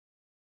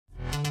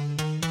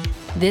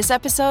This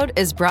episode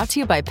is brought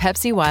to you by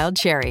Pepsi Wild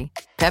Cherry.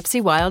 Pepsi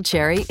Wild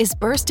Cherry is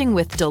bursting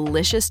with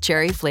delicious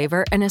cherry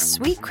flavor and a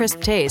sweet,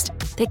 crisp taste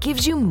that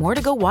gives you more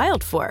to go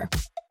wild for.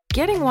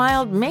 Getting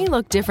wild may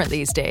look different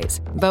these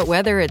days, but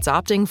whether it's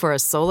opting for a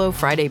solo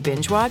Friday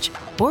binge watch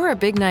or a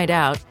big night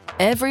out,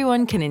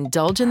 everyone can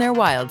indulge in their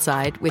wild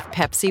side with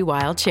Pepsi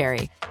Wild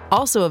Cherry.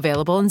 Also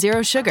available in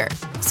zero sugar.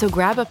 So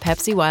grab a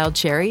Pepsi Wild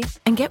Cherry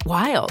and get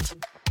wild.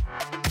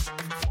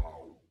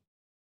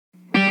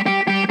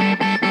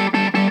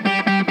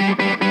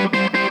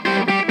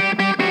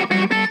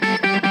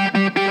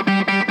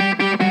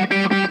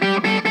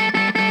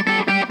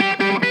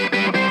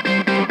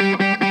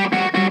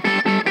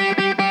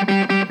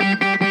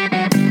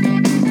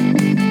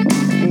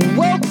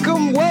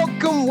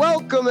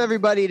 Welcome,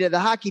 everybody, to the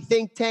Hockey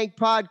Think Tank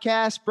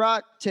podcast,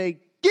 brought to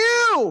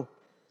you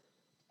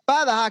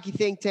by the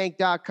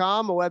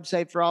hockeythinktank.com, a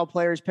website for all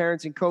players,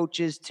 parents, and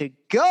coaches to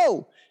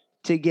go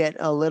to get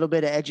a little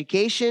bit of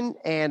education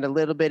and a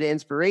little bit of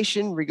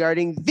inspiration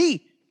regarding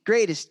the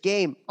greatest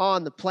game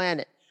on the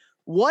planet.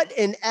 What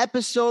an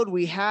episode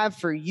we have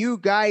for you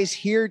guys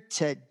here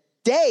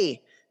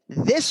today.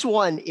 This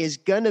one is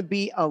going to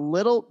be a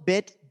little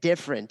bit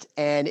different,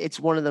 and it's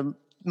one of the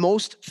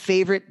most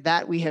favorite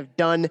that we have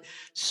done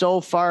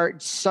so far.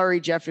 Sorry,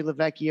 Jeffrey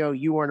Lavecchio,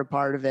 you weren't a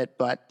part of it,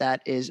 but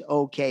that is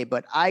okay.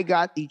 But I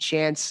got the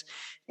chance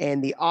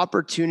and the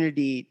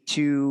opportunity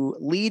to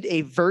lead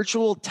a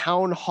virtual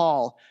town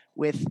hall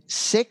with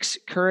 6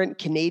 current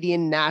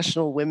Canadian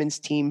national women's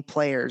team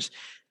players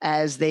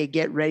as they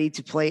get ready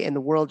to play in the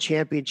World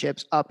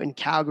Championships up in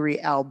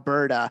Calgary,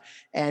 Alberta.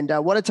 And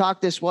what a talk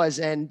this was.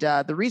 And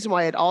the reason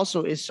why it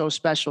also is so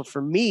special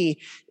for me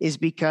is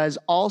because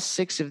all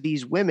 6 of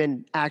these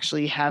women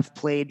actually have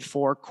played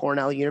for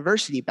Cornell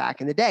University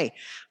back in the day.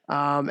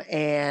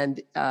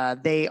 And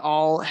they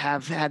all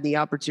have had the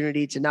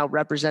opportunity to now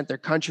represent their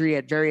country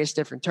at various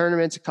different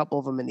tournaments, a couple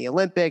of them in the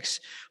Olympics,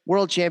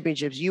 World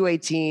Championships,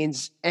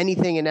 U18s,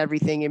 anything and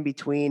everything in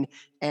between.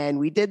 And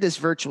we did this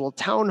virtual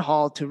town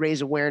hall to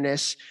raise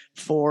awareness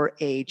for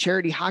a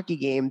charity hockey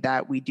game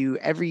that we do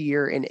every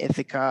year in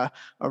Ithaca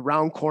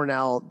around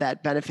Cornell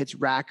that benefits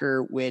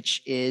Racker,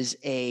 which is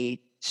a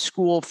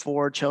school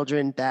for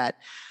children that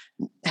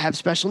have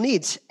special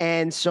needs.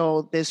 And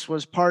so this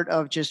was part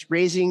of just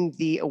raising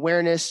the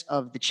awareness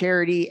of the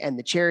charity and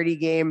the charity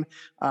game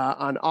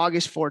on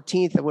August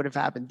 14th. That would have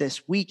happened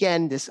this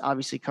weekend. This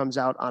obviously comes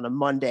out on a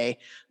Monday.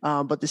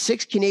 But the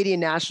 6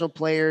 Canadian national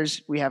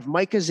players, we have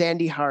Micah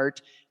Zandy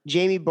Hart,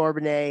 Jamie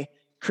Bourbonnais,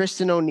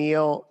 Kristen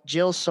O'Neill,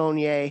 Jill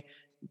Saunier,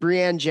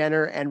 Brianne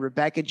Jenner, and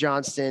Rebecca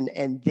Johnston,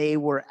 and they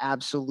were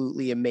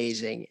absolutely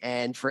amazing.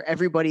 And for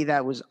everybody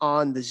that was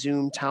on the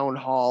Zoom town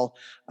hall,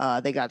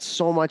 they got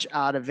so much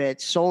out of it,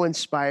 so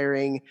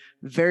inspiring,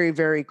 very,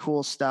 very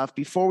cool stuff.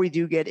 Before we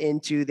do get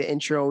into the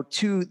intro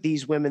to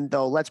these women,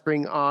 though, let's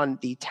bring on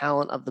the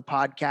talent of the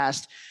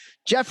podcast.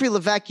 Jeffrey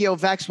Lavecchio.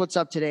 Vex, what's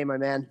up today, my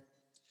man?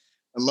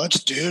 Not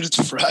much, dude.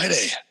 It's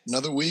Friday.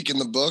 Another week in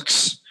the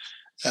books.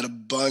 Had a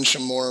bunch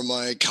of more of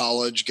my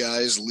college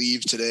guys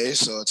leave today,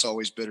 so it's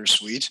always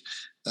bittersweet.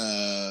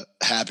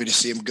 Happy to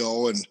see them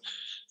go and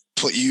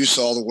put use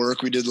all the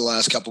work we did the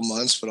last couple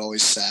months, but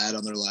always sad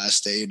on their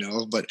last day, you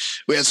know. But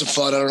we had some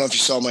fun. I don't know if you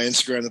saw my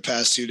Instagram the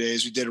past 2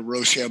 days. We did a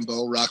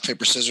Rochambeau rock,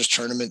 paper, scissors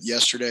tournament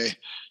yesterday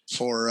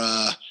for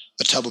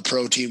a tub of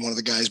protein one of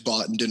the guys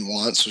bought and didn't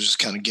want, so just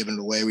kind of giving it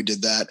away. We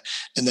did that.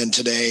 And then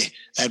today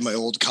I had my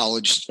old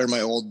college or my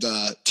old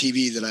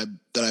TV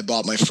that I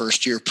bought my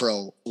first year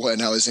pro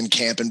when I was in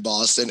camp in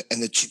Boston.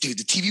 And the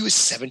TV was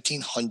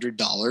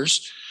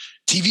 $1,700.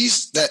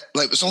 TVs that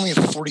like was only a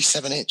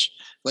 47 inch.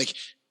 Like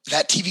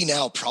that TV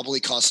now probably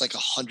costs like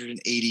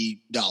 $180,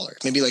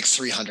 maybe like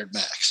 $300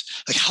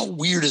 max. Like how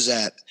weird is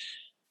that?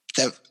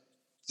 That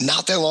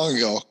not that long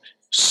ago,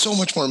 so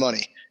much more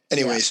money.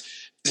 Anyways,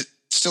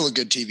 still a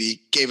good TV.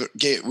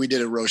 We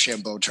did a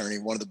Rochambeau tourney.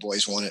 One of the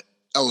boys won it.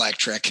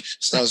 Electric.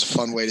 So that was a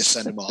fun way to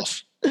send him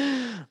off.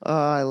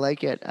 I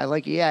like it.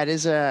 Yeah, it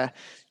is a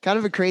kind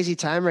of a crazy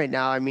time right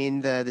now. I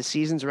mean, the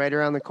season's right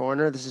around the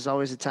corner. This is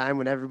always a time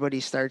when everybody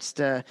starts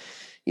to,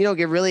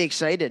 get really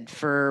excited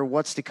for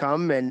what's to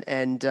come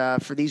and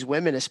for these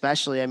women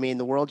especially. I mean,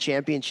 the World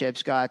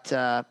Championships got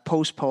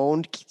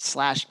postponed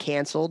 /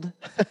 canceled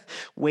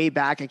way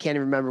back. I can't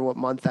even remember what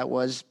month that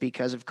was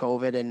because of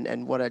COVID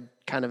and what a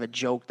kind of a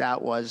joke that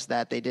was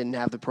that they didn't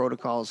have the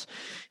protocols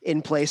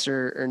in place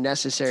or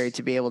necessary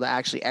to be able to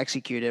actually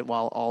execute it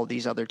while all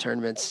these other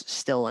tournaments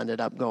still ended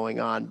up going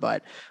on.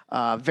 But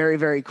very,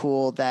 very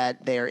cool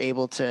that they are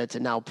able to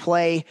now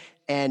play.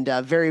 And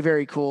very,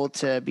 very cool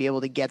to be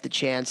able to get the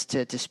chance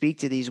to speak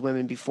to these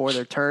women before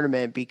their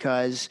tournament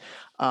because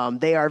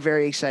they are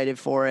very excited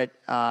for it.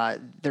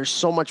 There's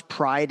so much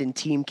pride in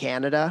Team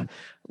Canada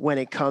when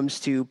it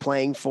comes to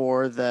playing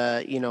for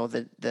the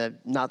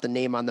not the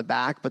name on the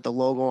back, but the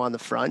logo on the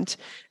front.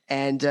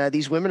 And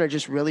these women are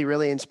just really,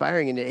 really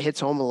inspiring, and it hits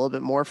home a little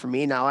bit more for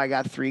me. Now I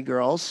got 3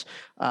 girls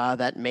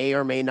that may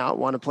or may not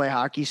want to play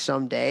hockey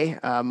someday.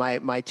 My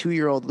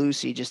 2-year-old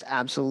Lucy just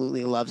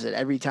absolutely loves it.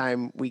 Every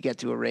time we get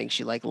to a rink,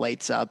 she like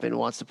lights up and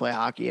wants to play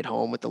hockey at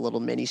home with the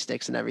little mini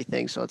sticks and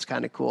everything. So it's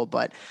kind of cool.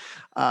 But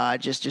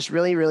just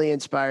really, really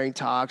inspiring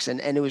talks. And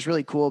it was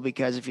really cool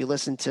because if you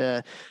listen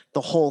to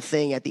the whole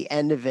thing at the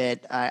end of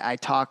it, I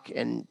talk,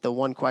 and the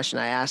one question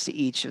I asked to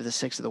each of the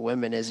 6 of the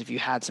women is if you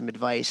had some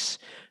advice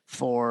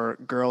for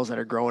girls that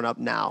are growing up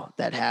now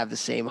that have the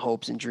same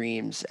hopes and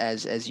dreams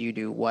as you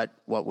do, what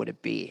would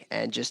it be?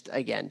 And just,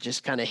 again,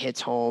 just kind of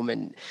hits home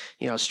and,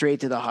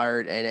 straight to the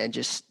heart, and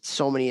just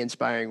so many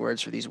inspiring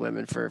words for these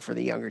women for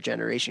the younger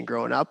generation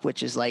growing up,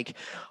 which is like,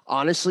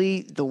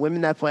 honestly, the women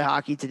that play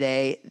hockey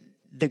today,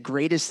 the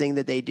greatest thing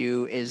that they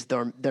do is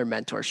their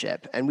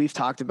mentorship. And we've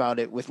talked about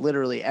it with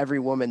literally every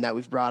woman that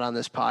we've brought on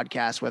this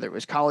podcast, whether it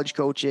was college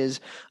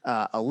coaches,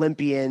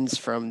 Olympians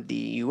from the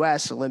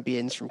US,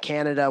 Olympians from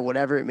Canada,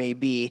 whatever it may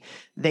be.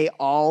 They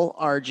all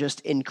are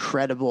just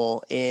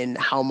incredible in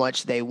how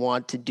much they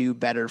want to do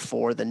better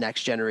for the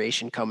next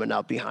generation coming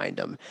up behind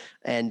them.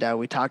 And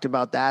we talked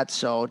about that.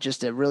 So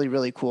just a really,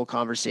 really cool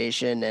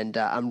conversation. And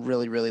I'm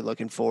really, really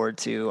looking forward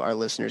to our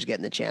listeners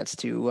getting the chance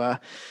to,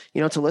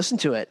 to listen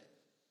to it.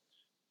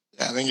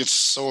 Yeah, I think it's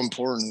so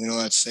important,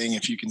 that saying,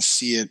 if you can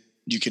see it,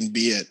 you can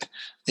be it,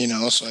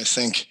 so I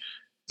think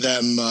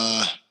them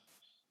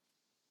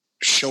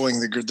showing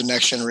the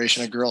next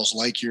generation of girls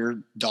like your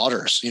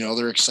daughters,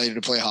 they're excited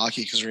to play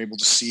hockey because they're able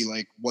to see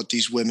like what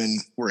these women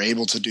were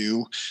able to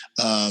do,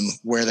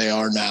 where they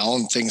are now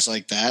and things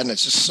like that. And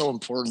it's just so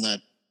important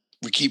that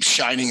we keep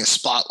shining a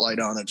spotlight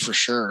on it for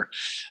sure.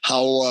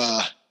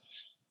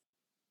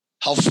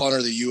 How fun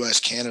are the U.S.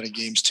 Canada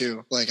games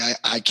too? Like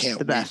I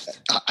can't wait.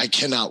 I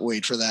cannot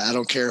wait for that. I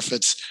don't care if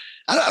it's,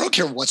 I don't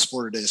care what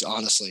sport it is,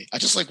 honestly. I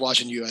just like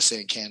watching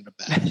USA and Canada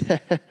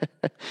back.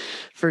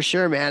 For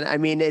sure, man. I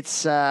mean,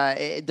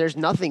 there's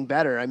nothing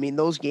better. I mean,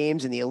 those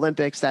games in the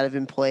Olympics that have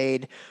been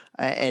played,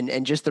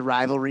 and just the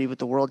rivalry with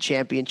the World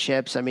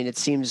Championships. I mean, it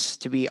seems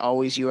to be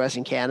always U.S.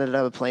 and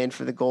Canada playing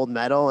for the gold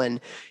medal. And,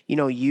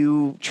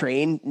 you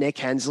train Nick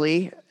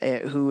Hensley,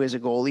 who is a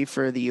goalie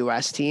for the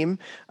U.S. team.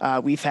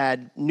 We've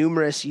had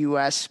numerous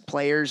U.S.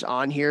 players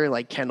on here,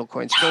 like Kendall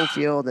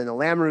Coyne-Schofield and the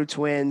Lamoureux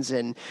twins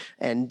and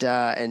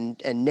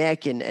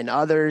Nick and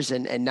others.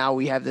 And now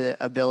we have the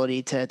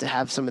ability to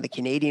have some of the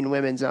Canadian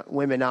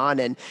women on.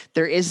 And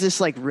there is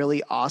this like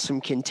really awesome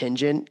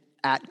contingent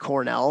at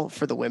Cornell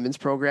for the women's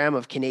program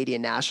of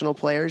Canadian national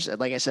players.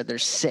 Like I said,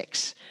 there's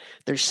 6.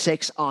 There's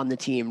 6 on the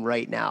team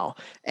right now.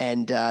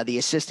 And the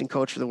assistant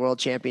coach for the World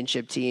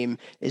Championship team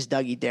is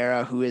Dougie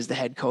Dara, who is the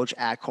head coach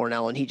at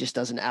Cornell. And he just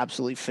does an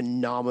absolutely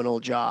phenomenal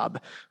job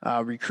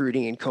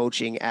recruiting and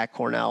coaching at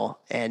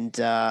Cornell. And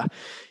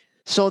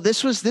so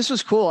this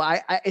was cool.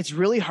 It's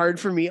really hard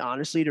for me,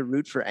 honestly, to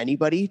root for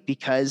anybody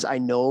because I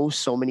know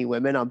so many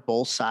women on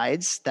both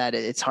sides that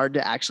it's hard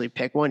to actually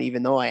pick one,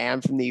 even though I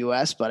am from the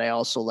US, but I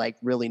also like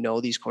really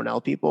know these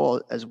Cornell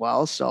people as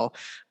well. So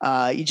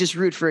you just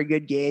root for a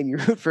good game. You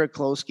root for a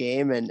close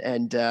game.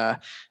 And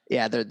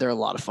yeah, they're a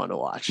lot of fun to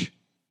watch.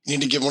 You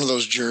need to get one of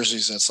those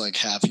jerseys that's like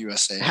half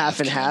USA, half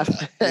and Canada.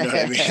 Half. You know what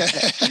I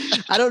mean?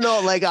 I don't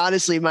know. Like,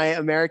 honestly, my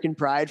American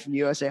pride from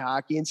USA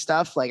Hockey and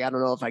stuff, like, I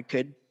don't know if I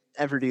could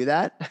ever do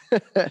that.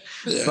 Yeah.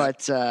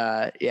 But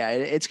yeah,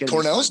 it's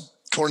going to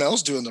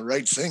Cornell's doing the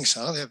right things,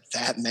 huh? They have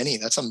that many.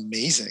 That's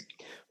amazing.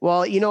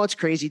 Well, it's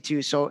crazy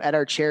too. So at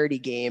our charity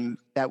game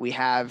that we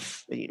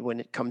have, when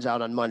it comes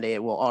out on Monday,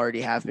 it will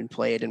already have been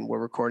played, and we're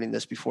recording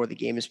this before the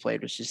game is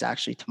played, which is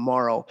actually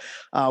tomorrow.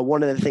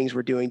 One of the things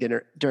we're doing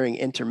during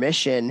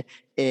intermission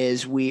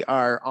is we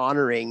are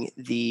honoring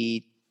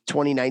the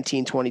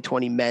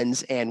 2019-2020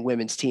 men's and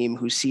women's team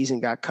whose season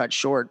got cut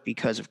short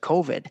because of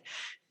COVID.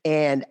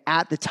 And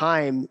at the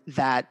time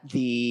that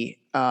the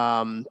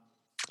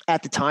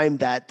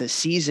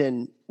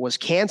season was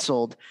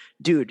canceled,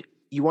 dude,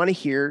 you want to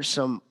hear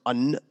some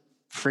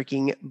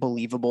unfreaking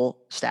believable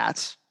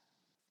stats?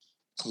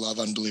 I love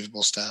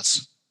unbelievable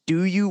stats.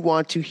 Do you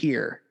want to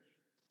hear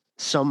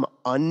some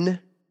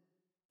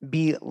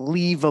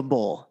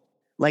unbelievable?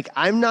 Like,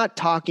 I'm not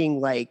talking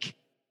like,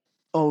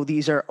 oh,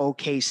 these are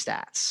okay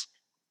stats.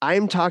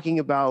 I'm talking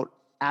about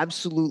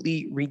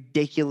absolutely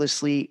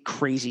ridiculously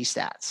crazy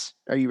stats.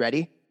 Are you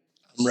ready?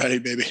 I'm ready,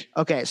 baby.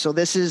 Okay, so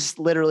this is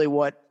literally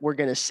what we're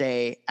going to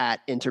say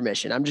at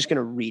intermission. I'm just going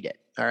to read it,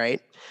 all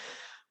right?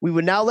 We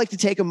would now like to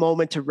take a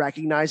moment to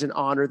recognize and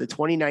honor the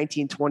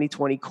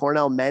 2019-2020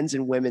 Cornell men's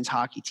and women's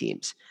hockey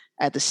teams.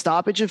 At the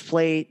stoppage of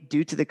play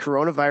due to the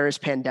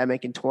coronavirus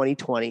pandemic in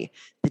 2020,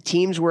 the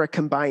teams were a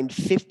combined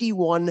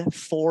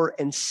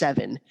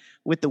 51-4-7,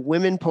 with the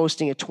women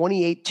posting a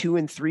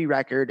 28-2-3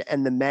 record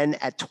and the men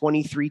at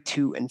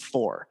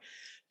 23-2-4.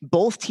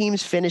 Both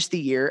teams finished the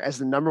year as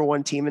the number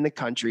 1 team in the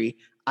country,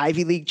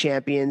 Ivy League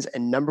champions,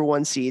 and number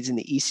 1 seeds in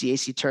the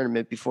ECAC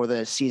tournament before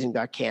the season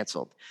got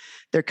canceled.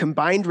 Their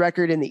combined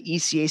record in the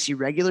ECAC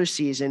regular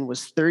season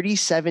was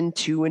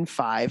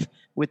 37-2-5,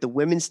 with the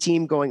women's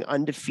team going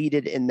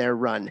undefeated in their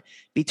run.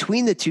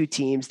 Between the two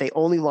teams, they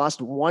only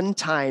lost one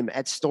time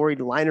at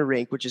Storied Liner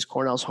Rink, which is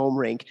Cornell's home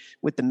rink,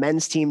 with the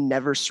men's team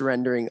never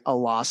surrendering a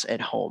loss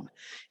at home.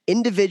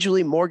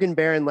 Individually, Morgan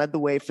Barron led the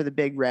way for the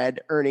Big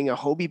Red, earning a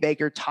Hobie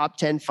Baker top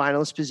 10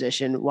 finalist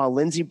position, while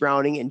Lindsey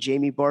Browning and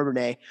Jamie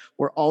Bourbonnais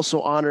were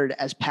also honored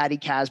as Patty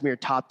Casimir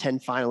top 10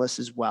 finalists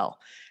as well.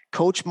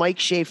 Coach Mike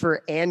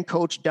Schaefer and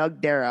Coach Doug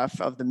Dara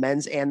of the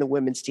men's and the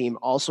women's team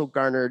also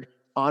garnered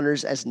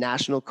honors as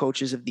National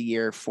Coaches of the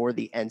Year for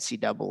the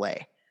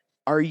NCAA.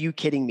 Are you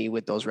kidding me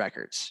with those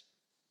records?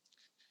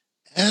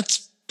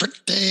 That's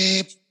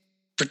pretty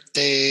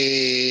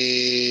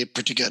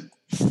good.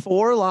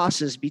 4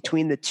 losses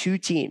between the two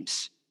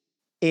teams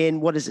in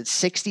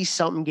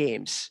 60-something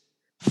games.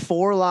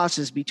 4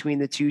 losses between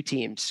the two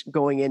teams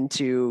going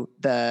into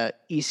the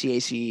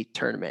ECAC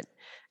tournament.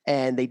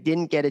 And they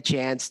didn't get a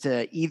chance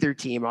to either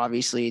team,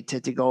 obviously,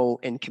 to go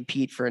and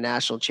compete for a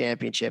national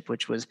championship,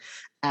 which was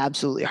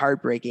absolutely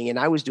heartbreaking. And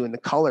I was doing the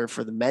color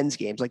for the men's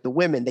games. Like the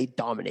women, they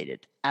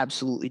dominated,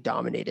 absolutely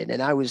dominated. And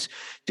I was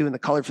doing the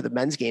color for the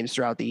men's games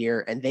throughout the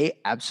year, and they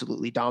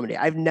absolutely dominated.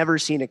 I've never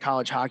seen a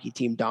college hockey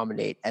team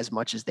dominate as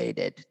much as they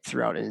did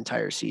throughout an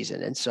entire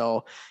season. And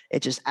so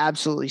it just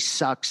absolutely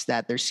sucks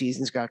that their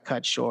seasons got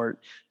cut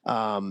short.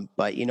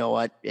 But you know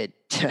what? It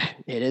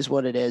is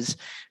what it is.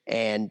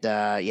 And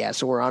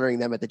so we're honoring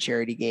them at the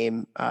charity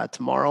game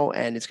tomorrow,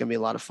 and it's going to be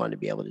a lot of fun to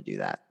be able to do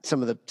that.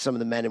 Some of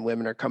the men and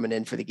women are coming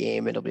in for the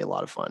game. It'll be a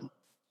lot of fun.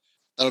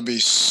 That'll be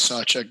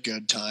such a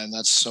good time.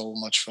 That's so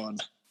much fun.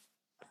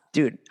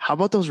 Dude, how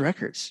about those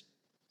records?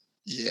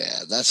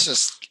 Yeah, that's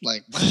just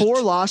like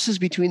 4 losses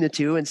between the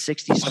two in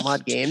 60 some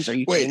odd games. Are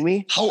you kidding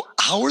me? How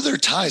are there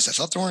ties? I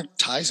thought there weren't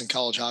ties in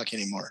college hockey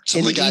anymore.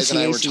 Some of the guys and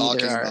I were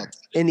talking about.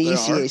 In the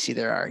ECAC,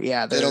 there are.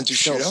 Yeah, they don't do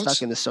still shootouts?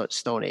 Stuck in the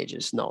Stone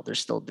Ages. No, they're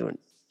still doing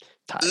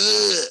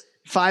ties.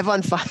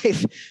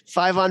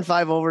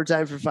 5-on-5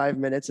 overtime for 5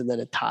 minutes, and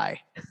then a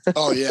tie.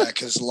 Oh yeah,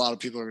 because a lot of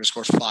people are going to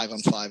score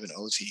 5-on-5 in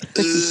OT.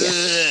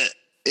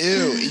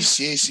 Ew,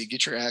 ECAC,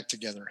 get your act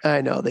together.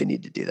 I know they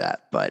need to do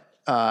that, but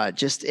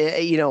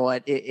you know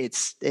what?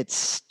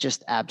 It's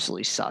just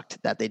absolutely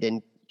sucked that they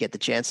didn't get the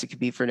chance to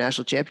compete for a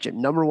national championship.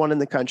 Number 1 in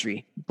the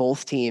country,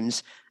 both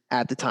teams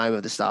at the time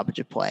of the stoppage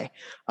of play.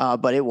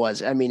 But it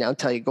was, I'll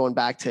tell you, going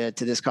back to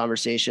this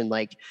conversation,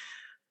 like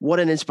what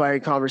an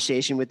inspiring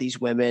conversation with these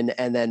women.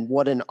 And then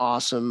what an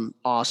awesome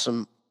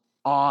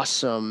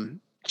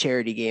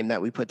charity game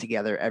that we put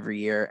together every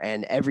year.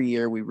 And every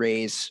year we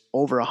raise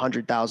over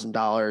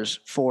 $100,000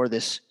 for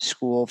this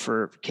school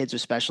for kids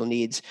with special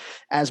needs.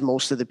 As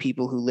most of the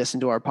people who listen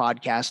to our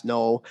podcast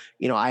know,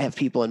 I have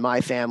people in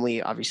my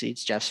family, obviously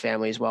it's Jeff's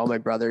family as well, my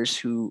brothers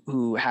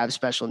who have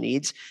special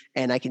needs.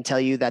 And I can tell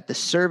you that the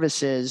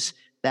services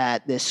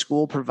that this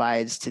school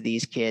provides to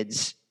these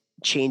kids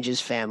changes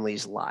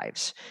families'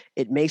 lives.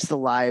 It makes the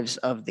lives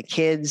of the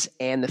kids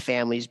and the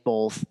families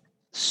both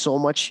so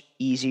much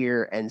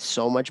easier and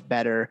so much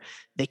better.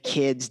 The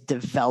kids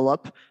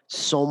develop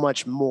so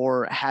much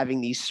more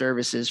having these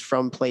services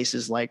from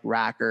places like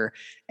Racker.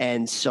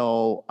 And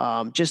so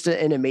just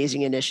an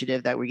amazing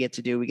initiative that we get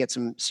to do. We get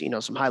some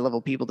high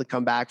level people to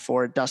come back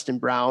for it. Dustin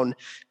Brown,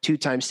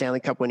 2-time Stanley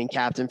Cup winning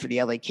captain for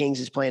the LA Kings,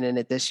 is playing in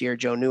it this year.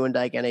 Joe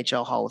Neuendijk,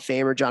 NHL Hall of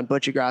Famer. John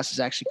Butchergrass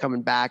is actually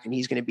coming back, and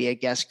he's going to be a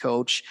guest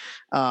coach.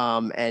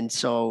 And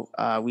so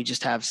we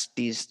just have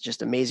these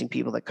just amazing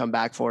people that come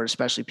back for it,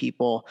 especially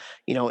people,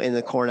 in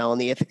the Cornell and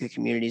the Ithaca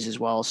communities as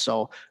well.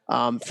 So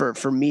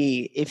for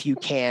me, if you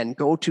can,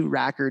 go to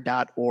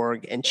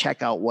racker.org and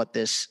check out what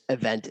this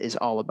event is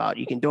all about.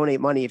 You can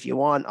donate money if you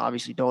want,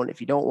 obviously don't if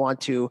you don't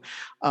want to,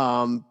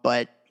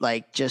 but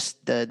like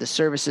just the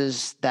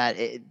services that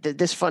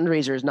this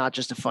fundraiser is not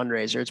just a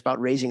fundraiser. It's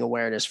about raising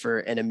awareness for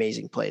an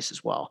amazing place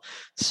as well.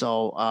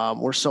 So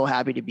we're so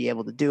happy to be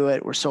able to do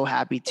it. We're so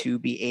happy to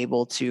be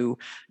able to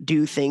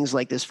do things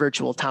like this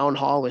virtual town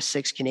hall with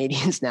 6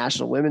 Canadians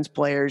national women's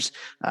players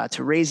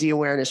to raise the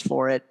awareness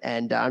for it.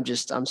 And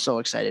I'm so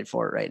excited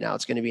for it right now.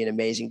 It's going to be an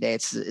amazing day.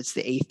 It's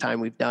the 8th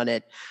time we've done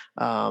it.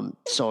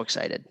 So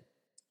excited.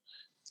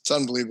 It's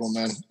unbelievable,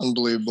 man.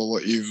 Unbelievable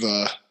what you've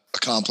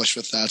accomplished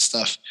with that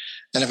stuff.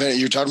 And if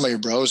you're talking about your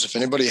bros, if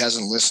anybody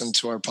hasn't listened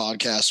to our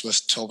podcast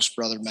with Tope's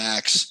brother,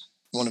 Max,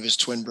 one of his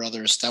twin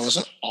brothers, that was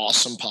an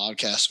awesome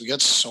podcast. We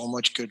got so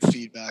much good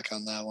feedback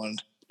on that one.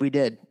 We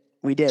did.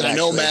 And I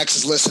know Max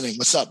is listening.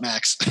 What's up,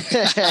 Max?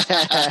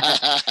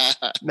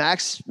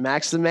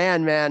 Max the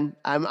man.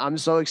 I'm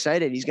so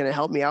excited. He's going to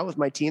help me out with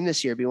my team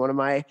this year, be one of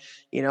my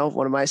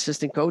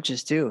assistant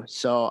coaches too.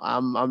 So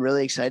I'm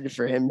really excited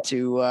for him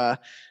to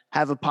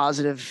have a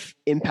positive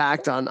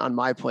impact on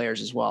my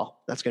players as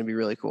well. That's going to be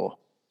really cool.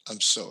 I'm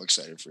so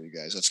excited for you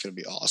guys. That's going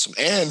to be awesome.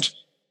 And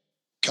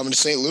coming to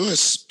St.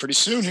 Louis pretty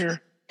soon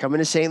here. Coming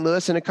to St.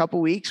 Louis in a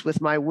couple weeks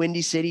with my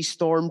Windy City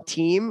Storm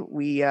team.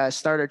 We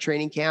start our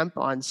training camp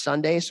on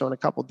Sunday, so in a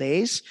couple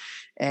days.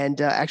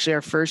 And actually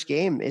our first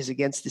game is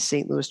against the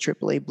St. Louis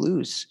AAA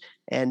Blues.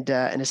 And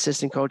an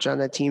assistant coach on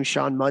that team,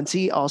 Sean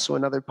Muncy, also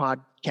another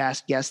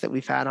podcast guests that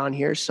we've had on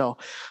here. So,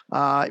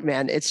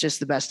 man, it's just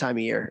the best time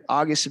of year.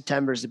 August,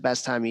 September is the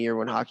best time of year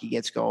when hockey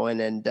gets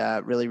going, and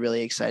really,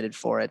 really excited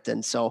for it.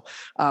 And so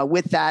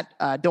with that,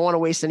 don't want to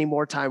waste any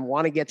more time.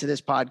 Want to get to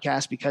this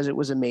podcast because it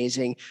was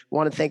amazing.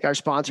 Want to thank our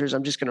sponsors.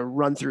 I'm just going to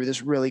run through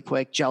this really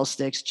quick. Gel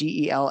Sticks,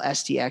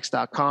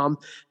 GELSTX.com.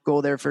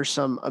 Go there for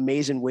some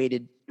amazing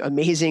weighted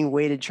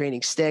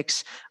training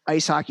sticks.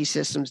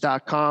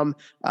 IceHockeySystems.com,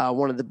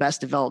 one of the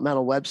best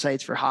developmental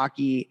websites for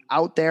hockey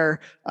out there.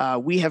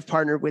 We have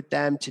partnered with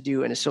them to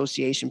do an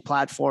association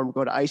platform.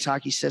 Go to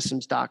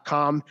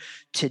IceHockeySystems.com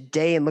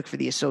today and look for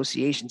the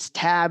associations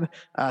tab.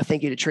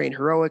 Thank you to Train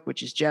Heroic,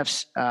 which is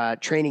Jeff's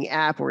training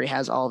app where he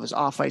has all of his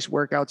off-ice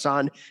workouts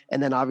on.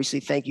 And then obviously,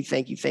 thank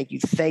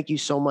you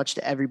so much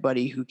to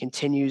everybody who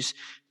continues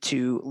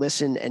to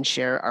listen and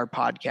share our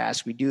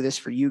podcast. We do this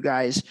for you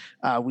guys.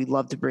 We'd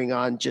love to bring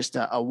on just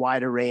a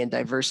wide array and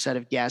diverse set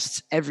of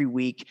guests every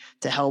week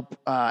to help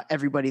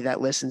everybody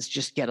that listens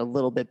just get a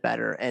little bit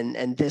better.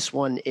 And this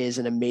one is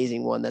an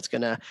amazing one that's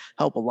going to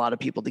help a lot of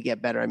people to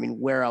get better. I mean,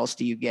 where else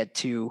do you get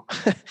to,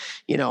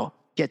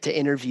 get to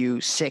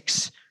interview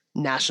 6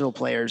 national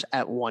players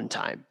at one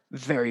time?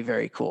 Very,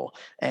 very cool.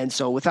 And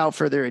so without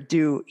further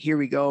ado, here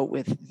we go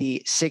with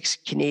the 6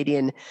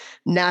 Canadian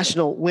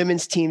national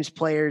women's teams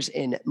players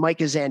in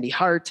Micah Zandy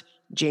Hart,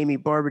 Jamie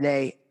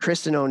Bourbonnais,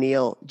 Kristen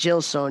O'Neill,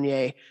 Jill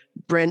Saunier,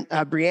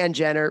 Brianne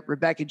Jenner,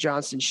 Rebecca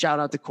Johnston.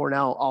 Shout out to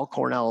Cornell, all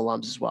Cornell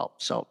alums as well.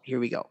 So here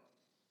we go.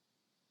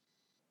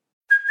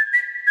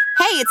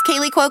 Hey, it's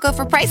Kaylee Cuoco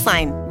for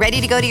Priceline.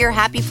 Ready to go to your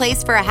happy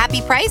place for a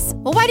happy price?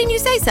 Well, why didn't you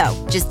say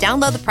so? Just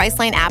download the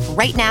Priceline app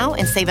right now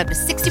and save up to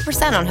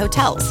 60% on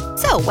hotels.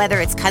 So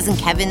whether it's Cousin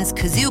Kevin's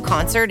Kazoo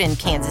Concert in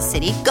Kansas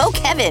City, go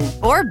Kevin,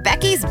 or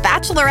Becky's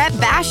Bachelorette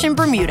Bash in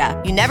Bermuda,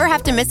 you never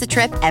have to miss a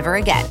trip ever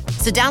again.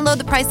 So download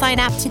the Priceline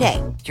app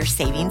today. Your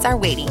savings are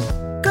waiting.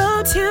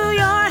 Go to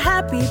your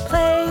happy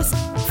place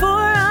for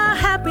a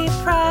happy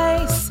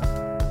price.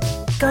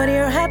 Go to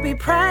your happy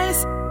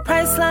price,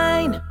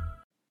 Priceline.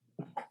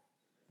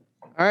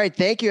 All right.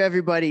 Thank you,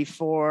 everybody,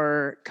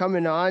 for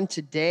coming on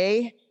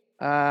today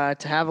to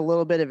have a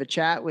little bit of a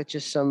chat with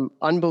just some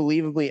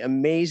unbelievably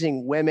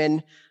amazing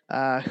women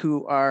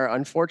who are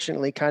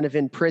unfortunately kind of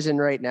in prison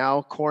right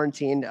now,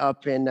 quarantined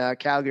up in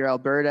Calgary,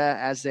 Alberta,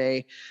 as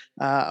they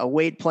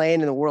await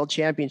playing in the World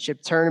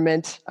Championship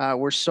tournament.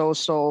 We're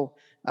so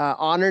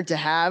honored to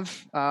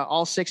have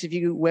all 6 of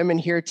you women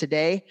here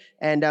today.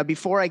 And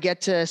before I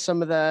get to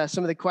some of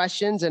the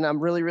questions, and I'm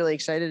really, really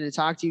excited to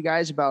talk to you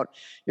guys about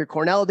your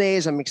Cornell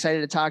days. I'm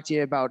excited to talk to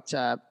you about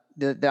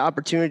the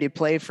opportunity to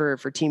play for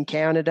Team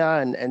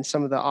Canada and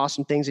some of the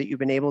awesome things that you've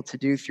been able to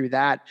do through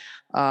that.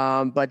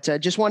 But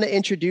just want to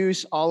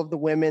introduce all of the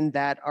women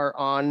that are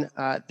on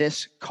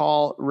this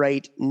call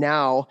right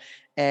now.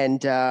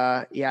 And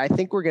I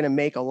think we're going to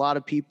make a lot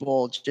of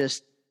people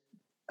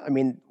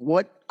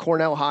what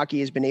Cornell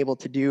hockey has been able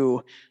to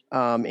do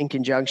in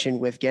conjunction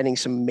with getting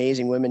some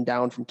amazing women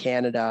down from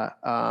Canada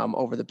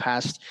over the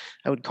past,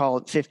 I would call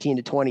it 15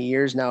 to 20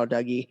 years now,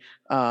 Dougie,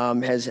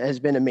 has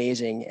been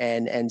amazing.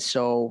 And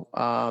so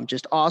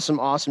just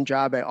awesome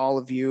job by all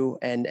of you.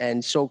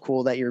 And so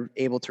cool that you're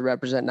able to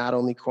represent not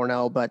only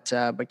Cornell, but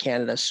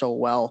Canada so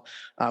well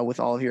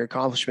with all of your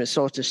accomplishments.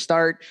 So to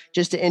start,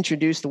 just to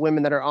introduce the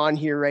women that are on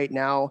here right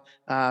now,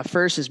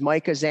 first is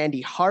Micah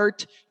Zandy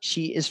Hart.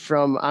 She is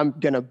from, I'm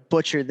going to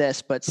butcher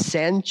this, but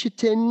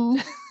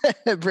Sanchiton,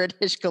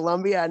 British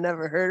Columbia. I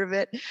never heard of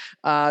it.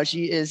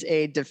 She is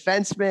a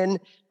defenseman.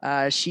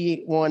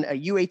 She won a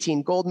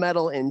U18 gold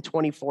medal in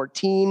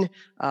 2014,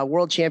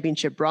 World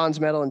Championship bronze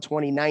medal in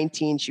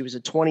 2019. She was a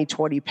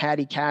 2020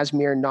 Patty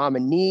Kazmir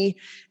nominee,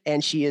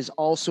 and she is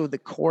also the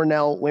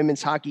Cornell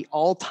women's hockey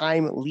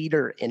all-time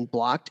leader in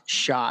blocked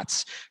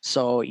shots.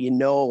 So you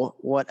know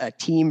what a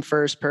team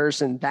first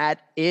person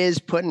that is,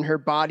 putting her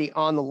body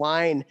on the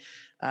line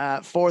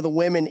for the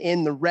women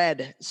in the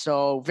red.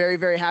 So very,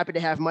 very happy to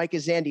have Micah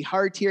Zandy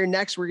Hart here.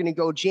 Next, we're going to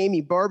go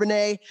Jamie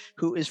Bourbonnais,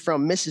 who is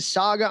from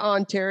Mississauga,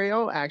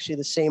 Ontario, actually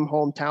the same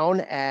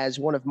hometown as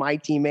one of my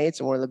teammates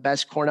and one of the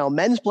best Cornell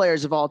men's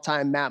players of all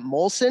time, Matt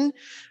Molson.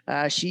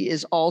 She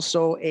is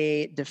also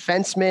a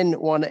defenseman,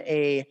 won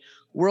a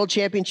World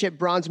Championship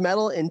bronze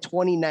medal in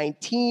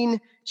 2019.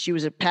 She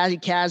was a Patty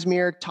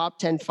Kazmir top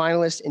 10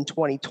 finalist in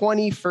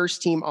 2020,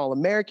 first team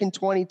All-American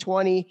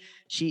 2020.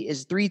 She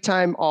is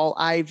 3-time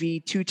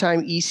All-Ivy,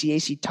 2-time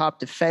ECAC top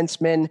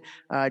defenseman.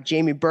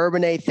 Jamie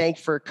Bourbonnais, thanks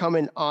for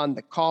coming on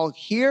the call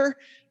here.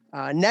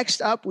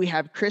 Next up, we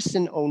have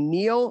Kristen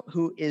O'Neill,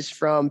 who is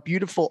from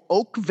beautiful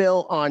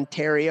Oakville,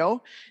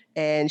 Ontario.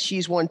 And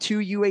she's won 2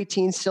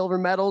 U18 silver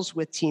medals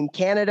with Team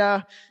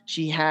Canada.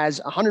 She has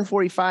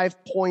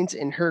 145 points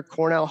in her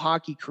Cornell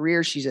hockey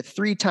career. She's a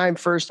 3-time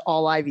first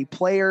All-Ivy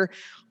player.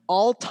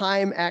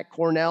 All-time at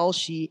Cornell,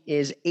 she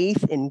is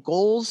 8th in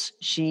goals.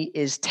 She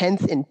is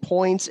 10th in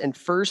points and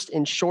 1st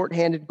in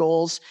shorthanded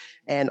goals.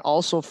 and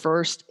also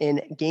first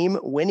in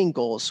game-winning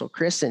goals. So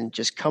Kristen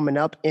just coming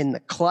up in the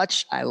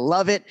clutch. I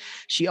love it.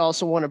 She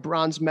also won a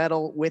bronze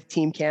medal with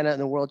Team Canada in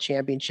the World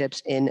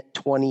Championships in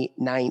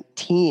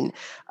 2019.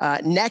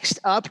 Next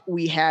up,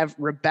 we have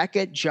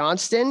Rebecca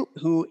Johnston,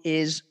 who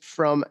is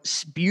from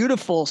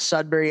beautiful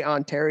Sudbury,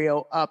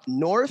 Ontario, up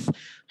north.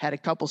 Had a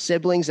couple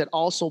siblings that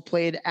also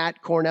played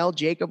at Cornell.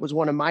 Jacob was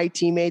one of my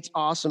teammates.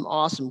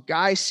 Awesome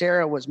guy.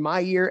 Sarah was my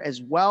year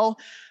as well.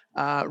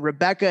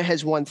 Rebecca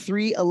has won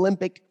 3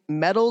 Olympic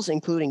medals,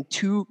 including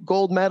 2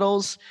 gold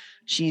medals.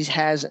 She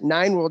has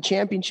 9 World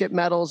Championship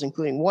medals,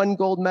 including 1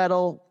 gold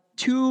medal,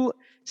 2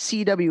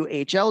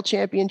 CWHL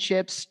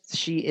championships.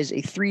 She is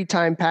a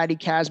 3-time Patty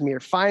Kazmir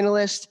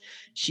finalist.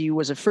 She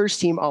was a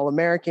first-team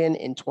All-American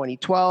in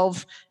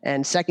 2012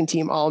 and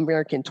second-team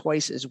All-American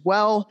twice as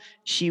well.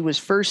 She was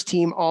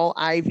first-team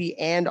All-Ivy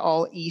and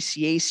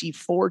All-ECAC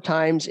 4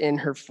 times in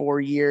her 4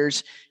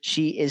 years.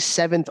 She is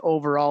 7th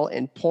overall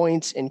in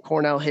points in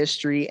Cornell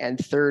history and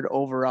 3rd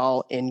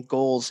overall in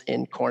goals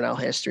in Cornell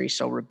history.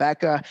 So,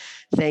 Rebecca,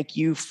 thank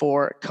you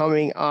for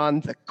coming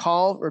on the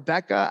call.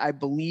 Rebecca, I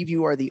believe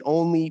you are the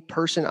only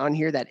person on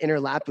here that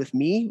interlapped with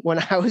me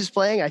when I was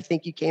playing. I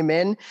think you came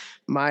in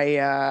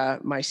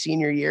my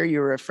senior year. You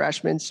were a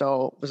freshman,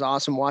 so it was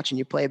awesome watching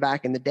you play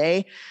back in the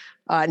day.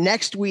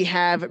 Next, we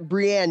have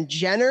Brianne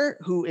Jenner,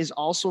 who is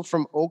also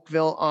from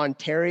Oakville,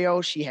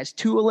 Ontario. She has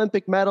 2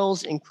 Olympic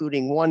medals,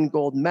 including 1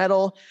 gold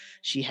medal.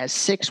 She has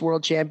 6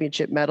 World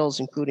Championship medals,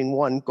 including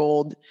 1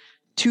 gold,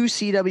 2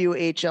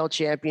 CWHL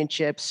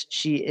championships.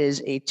 She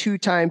is a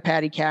 2-time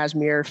Patty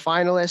Kazmir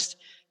finalist,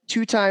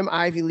 2-time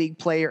Ivy League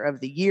Player of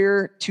the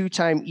Year,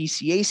 2-time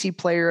ECAC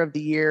Player of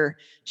the Year.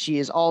 She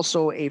is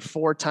also a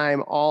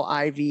 4-time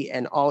All-Ivy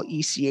and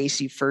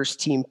All-ECAC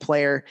first-team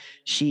player.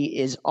 She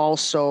is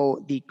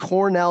also the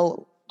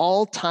Cornell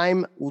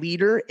all-time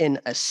leader in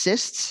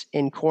assists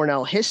in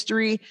Cornell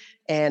history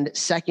and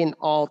 2nd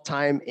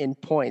all-time in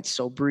points.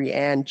 So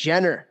Brianne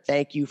Jenner,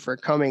 thank you for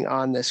coming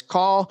on this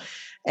call.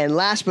 And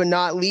last but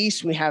not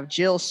least, we have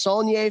Jill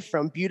Saulnier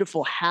from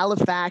beautiful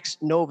Halifax,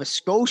 Nova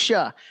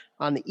Scotia,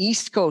 on the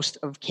east coast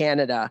of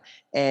Canada.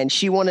 And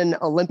she won an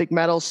Olympic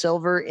medal,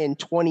 silver, in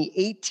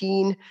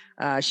 2018.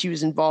 She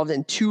was involved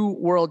in 2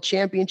 world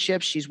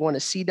championships. She's won a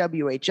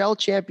CWHL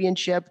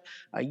championship,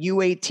 a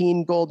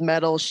U18 gold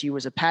medal. She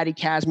was a Patty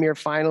Kazmir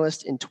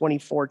finalist in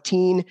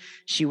 2014.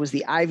 She was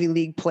the Ivy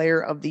League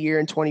Player of the Year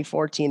in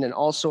 2014 and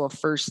also a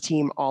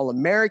first-team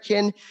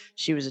All-American.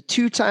 She was a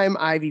 2-time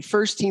Ivy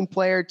first-team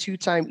player,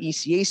 2-time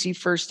ECAC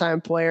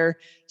first-time player,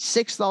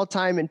 6th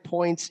all-time in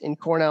points in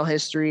Cornell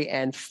history,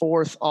 and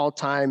 4th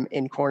all-time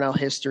in Cornell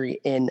history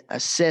in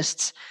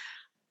assists.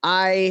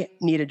 I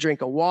need a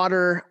drink of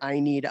water. I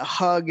need a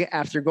hug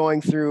after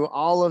going through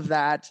all of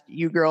that.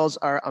 You girls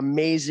are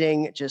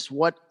amazing. Just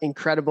what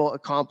incredible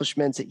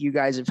accomplishments that you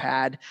guys have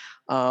had,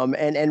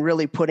 and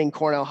really putting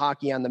Cornell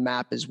hockey on the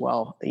map as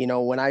well. You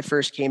know, when I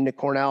first came to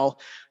Cornell,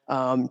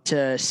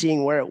 to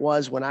seeing where it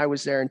was when I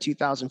was there in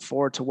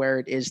 2004 to where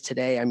it is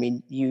today. I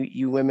mean,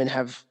 you women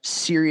have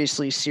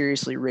seriously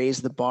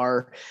raised the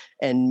bar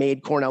and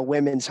made Cornell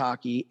women's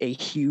hockey a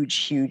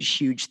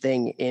huge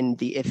thing in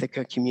the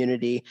Ithaca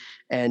community.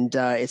 And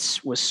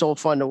it was so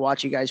fun to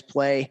watch you guys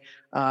play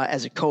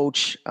as a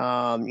coach.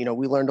 You know,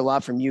 we learned a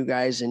lot from you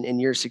guys and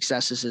your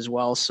successes as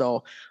well.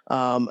 So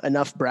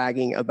enough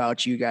bragging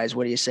about you guys.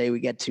 What do you say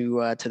we get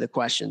to the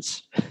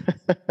questions?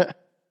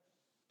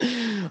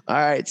 All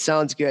right.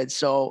 Sounds good.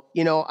 So,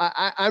 you know,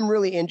 I'm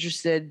really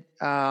interested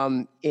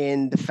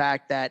in the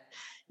fact that,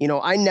 you know,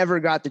 I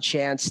never got the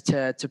chance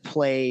to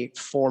play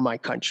for my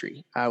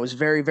country. I was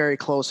very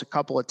close a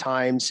couple of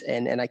times,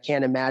 and I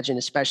can't imagine,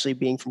 especially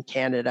being from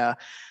Canada,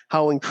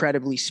 how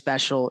incredibly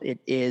special it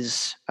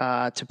is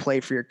to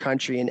play for your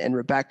country. And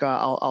Rebecca,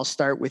 I'll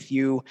start with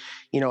you.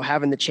 You know,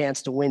 having the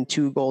chance to win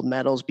 2 gold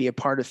medals, be a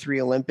part of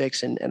 3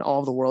 Olympics and all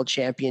of the world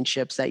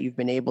championships that you've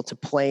been able to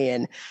play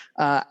in.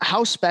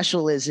 How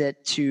special is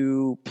it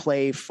to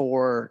play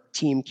for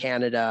Team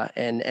Canada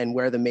and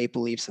wear the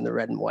Maple Leafs in the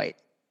red and white?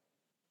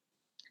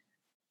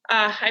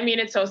 I mean,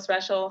 it's so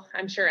special.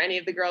 I'm sure any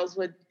of the girls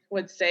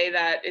would say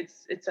that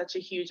it's such a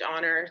huge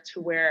honor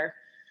to wear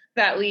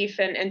that leaf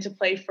and to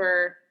play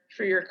for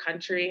your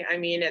country. I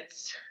mean,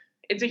 it's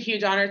a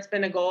huge honor. It's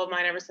been a goal of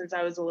mine ever since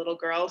I was a little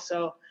girl.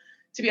 So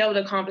to be able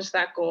to accomplish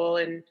that goal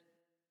and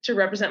to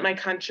represent my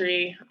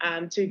country,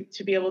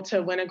 to be able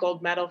to win a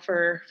gold medal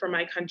for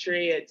my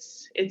country,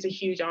 it's a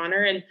huge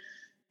honor. And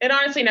it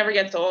honestly never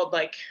gets old.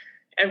 Like,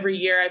 every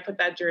year I put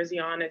that jersey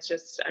on. It's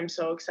just, I'm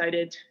so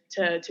excited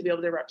to be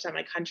able to represent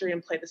my country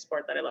and play the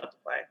sport that I love to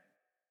play.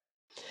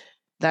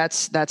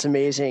 That's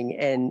amazing.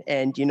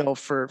 And, you know,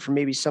 for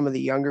maybe some of the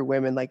younger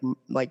women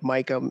like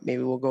Micah,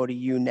 maybe we'll go to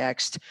you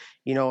next,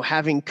 you know,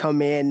 having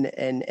come in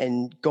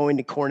and going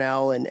to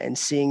Cornell and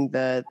seeing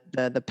the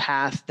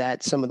path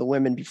that some of the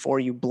women before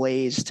you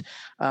blazed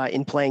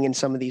in playing in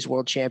some of these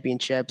world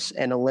championships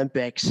and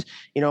Olympics,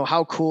 you know,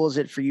 how cool is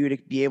it for you to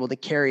be able to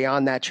carry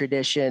on that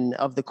tradition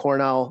of the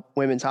Cornell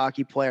women's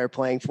hockey player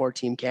playing for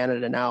Team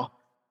Canada now?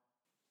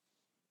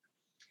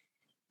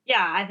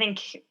 Yeah,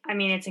 I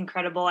mean, it's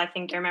incredible. I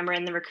think I remember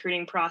in the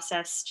recruiting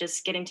process,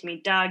 just getting to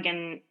meet Doug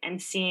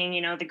and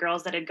seeing, the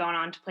girls that had gone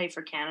on to play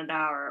for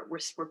Canada or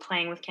were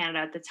playing with Canada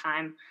at the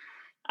time,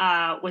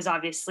 was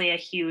obviously a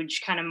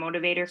huge kind of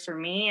motivator for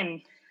me.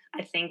 And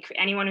I think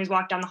anyone who's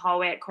walked down the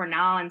hallway at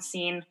Cornell and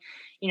seen,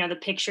 the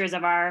pictures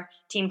of our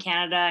Team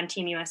Canada and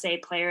Team USA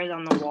players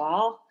on the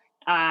wall,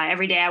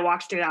 every day I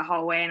walked through that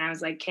hallway and I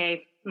was like,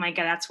 okay, my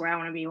God, that's where I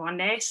want to be one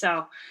day.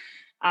 So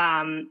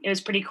it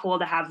was pretty cool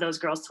to have those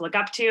girls to look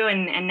up to,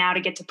 and now to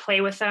get to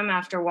play with them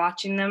after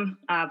watching them,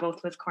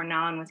 both with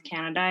Cornell and with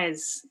Canada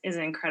is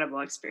an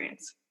incredible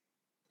experience.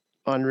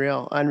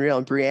 Unreal. And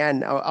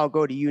Brianne, I'll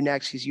go to you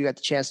next because you got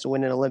the chance to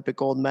win an Olympic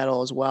gold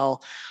medal as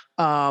well.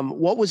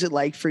 What was it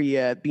like for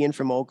you being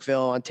from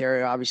Oakville,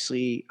 Ontario?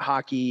 Obviously,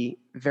 hockey,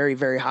 very,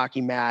 very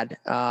hockey mad.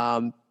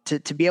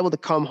 To be able to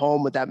come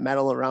home with that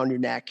medal around your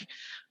neck,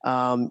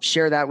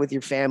 share that with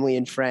your family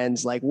and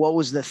friends. Like, what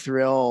was the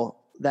thrill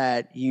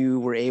that you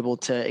were able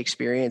to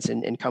experience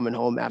in coming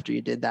home after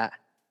you did that?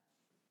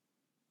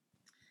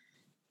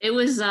 It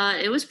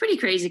was pretty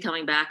crazy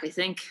coming back. I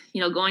think,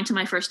 going to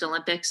my first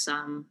Olympics,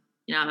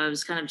 I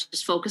was kind of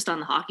just focused on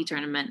the hockey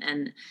tournament,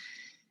 and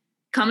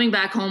coming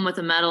back home with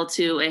a medal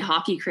to a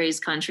hockey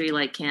crazed country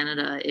like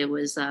Canada, it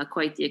was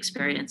quite the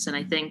experience. And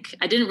I think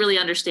I didn't really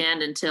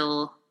understand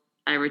until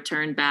I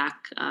returned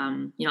back,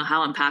 how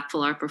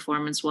impactful our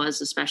performance was,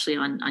 especially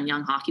on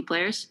young hockey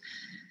players.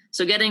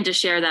 So getting to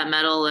share that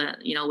medal,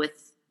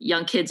 with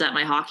young kids at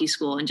my hockey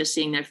school and just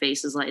seeing their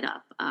faces light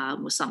up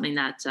was something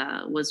that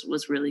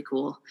was really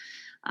cool.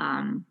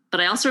 But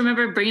I also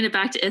remember bringing it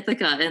back to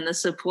Ithaca and the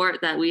support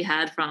that we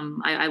had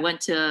from, I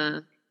went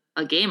to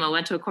a game. I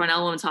went to a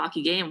Cornell women's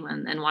hockey game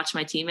and watched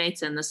my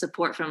teammates, and the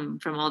support from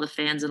all the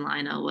fans in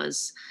Lino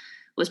was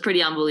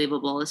pretty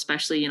unbelievable.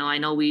 Especially, I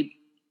know we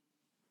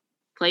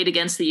played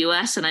against the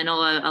U.S. and I know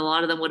a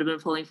lot of them would have been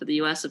pulling for the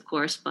U.S. of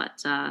course,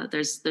 but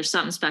there's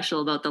something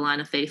special about the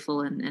Lino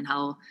faithful and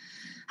how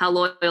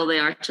loyal they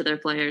are to their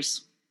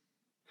players.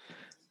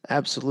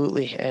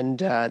 Absolutely. And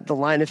the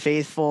line of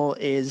faithful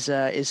is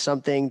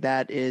something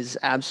that is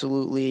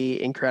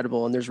absolutely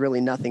incredible. And there's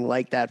really nothing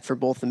like that for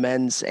both the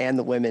men's and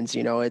the women's.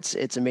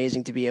 It's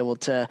amazing to be able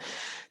to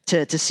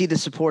see the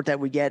support that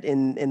we get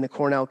in the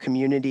Cornell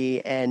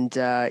community. And,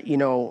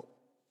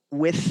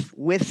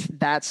 with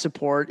that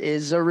support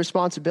is a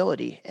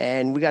responsibility,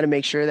 and we got to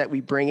make sure that we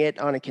bring it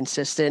on a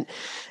consistent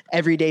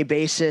everyday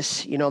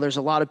basis. There's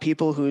a lot of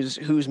people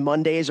whose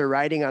Mondays are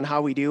riding on how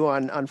we do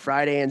on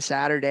Friday and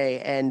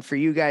Saturday. And for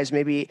you guys,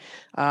 maybe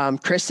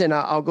Kristen,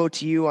 I'll go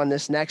to you on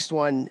this next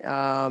one.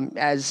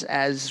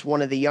 As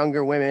one of the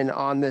younger women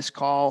on this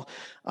call,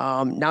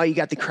 now you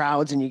got the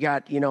crowds and you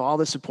got, all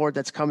the support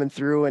that's coming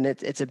through, and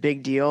it's a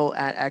big deal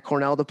at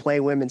Cornell to play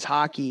women's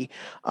hockey.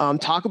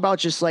 Talk about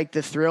just like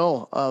the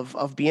thrill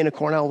of being a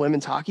Cornell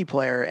women's hockey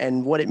player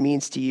and what it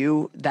means to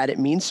you, that it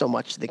means so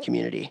much to the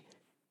community.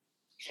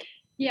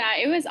 Yeah,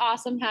 it was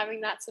awesome having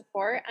that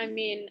support. I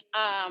mean,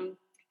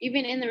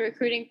 even in the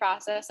recruiting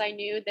process, I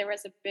knew there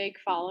was a big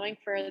following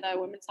for the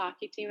women's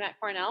hockey team at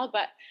Cornell,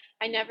 but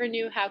I never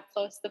knew how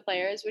close the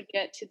players would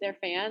get to their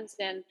fans.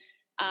 And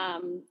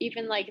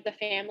even like the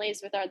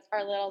families with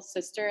our little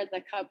sister,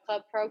 the Cub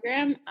Club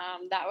program,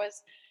 that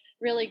was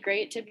really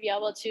great to be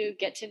able to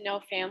get to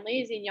know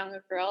families and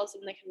younger girls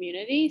in the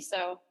community.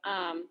 So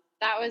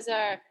that was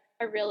a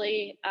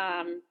really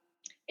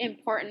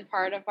important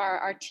part of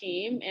our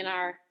team in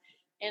our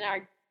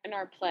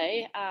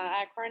play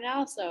at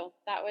Cornell. So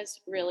that was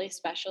really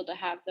special to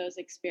have those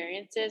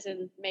experiences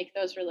and make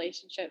those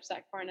relationships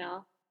at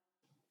Cornell.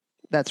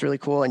 That's really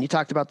cool. And you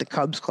talked about the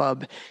Cubs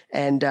Club,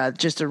 and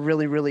just a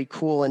really, really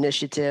cool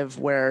initiative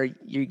where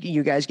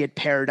you guys get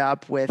paired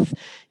up with,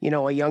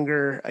 a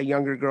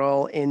younger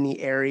girl in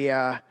the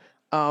area.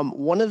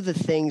 One of the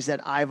things that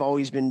I've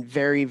always been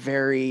very,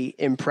 very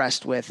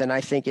impressed with, and I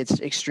think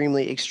it's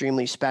extremely,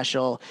 extremely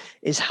special,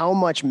 is how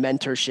much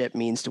mentorship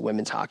means to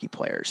women's hockey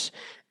players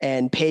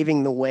and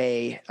paving the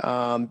way.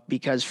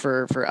 Because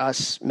for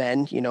us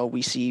men,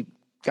 we see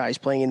guys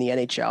playing in the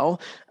NHL.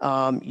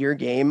 Your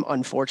game,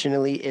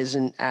 unfortunately,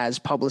 isn't as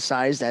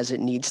publicized as it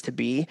needs to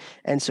be.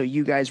 And so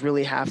you guys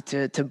really have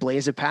to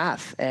blaze a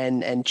path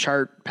and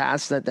chart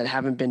paths that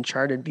haven't been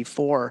charted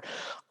before.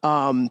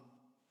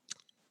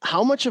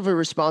 How much of a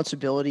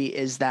responsibility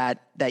is that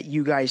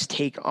you guys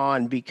take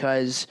on?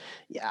 Because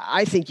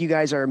I think you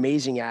guys are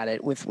amazing at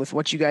it with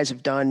what you guys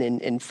have done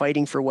in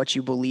fighting for what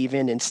you believe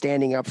in and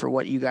standing up for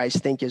what you guys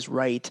think is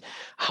right.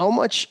 How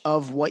much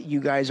of what you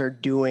guys are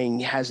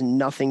doing has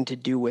nothing to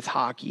do with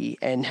hockey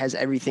and has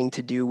everything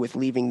to do with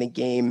leaving the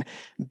game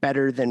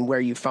better than where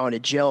you found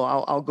it? Jill,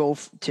 I'll go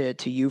to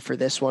you for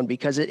this one,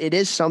 because it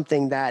is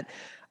something that,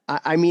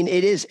 I mean,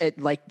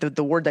 like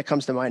the word that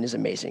comes to mind is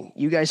amazing.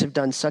 You guys have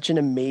done such an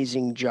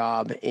amazing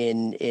job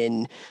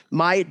in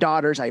my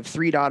daughters. I have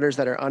 3 daughters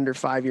that are under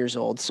 5 years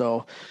old.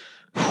 So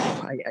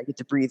I get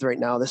to breathe right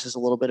now. This is a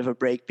little bit of a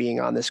break being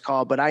on this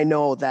call, but I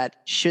know that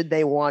should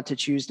they want to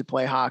choose to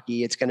play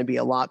hockey, it's going to be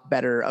a lot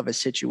better of a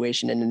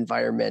situation and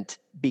environment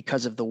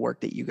because of the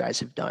work that you guys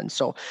have done.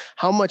 So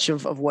how much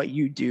of what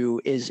you do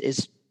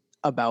is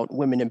about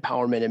women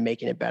empowerment and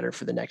making it better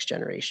for the next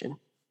generation?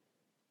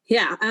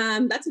 Yeah,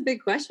 that's a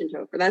big question,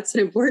 Topher. That's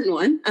an important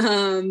one.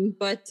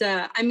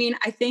 I mean,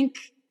 I think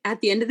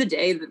at the end of the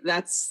day,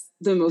 that's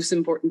the most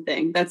important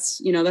thing.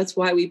 That's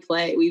why we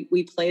play.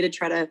 We play to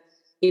try to,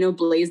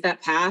 blaze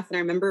that path. And I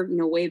remember,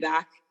 way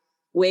back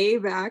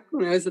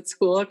when I was at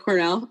school at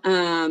Cornell,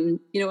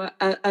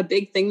 a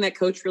big thing that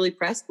coach really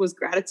pressed was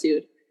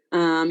gratitude.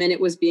 And it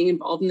was being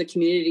involved in the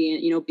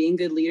community and, being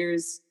good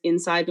leaders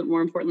inside, but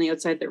more importantly,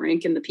 outside the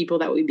rink and the people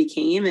that we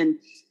became. And,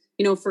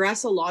 for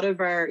us, a lot of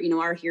our,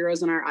 our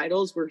heroes and our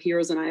idols were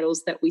heroes and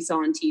idols that we saw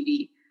on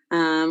TV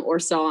or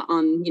saw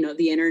on,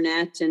 the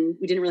internet. And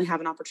we didn't really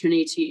have an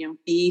opportunity to,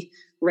 be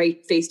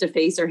right face to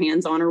face or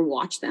hands on or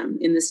watch them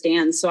in the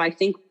stands. So I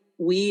think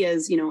we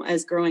as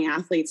growing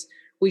athletes,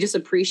 we just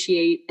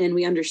appreciate and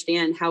we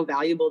understand how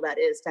valuable that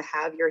is to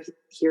have your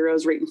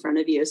heroes right in front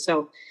of you.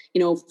 So,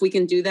 if we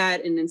can do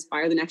that and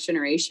inspire the next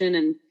generation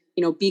and,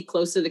 be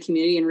close to the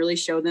community and really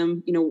show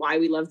them, why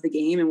we love the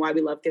game and why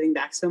we love giving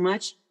back so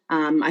much.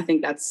 I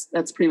think that's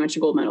pretty much a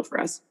gold medal for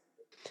us.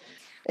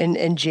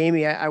 And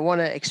Jamie, I want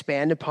to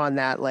expand upon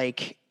that.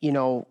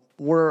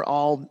 We're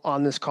all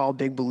on this call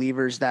big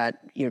believers that,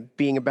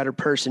 being a better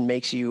person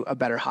makes you a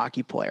better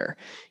hockey player,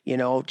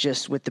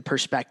 just with the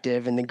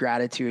perspective and the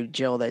gratitude,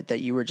 Jill, that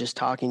you were just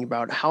talking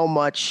about. How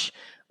much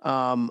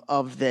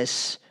of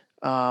this,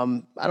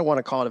 I don't want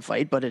to call it a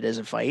fight, but it is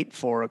a fight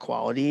for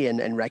equality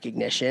and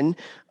recognition.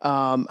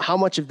 How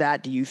much of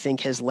that do you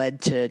think has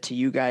led to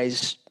you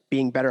guys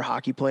being better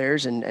hockey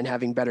players and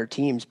having better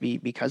teams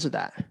because of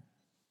that?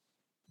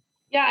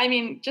 Yeah, I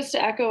mean, just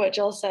to echo what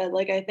Jill said,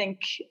 I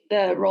think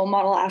the role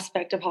model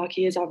aspect of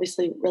hockey is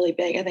obviously really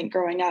big. I think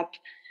growing up,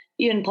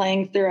 even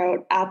playing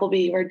throughout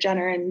Appleby, where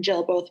Jenner and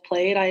Jill both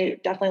played, I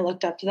definitely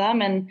looked up to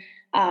them. And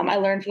I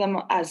learned from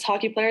them as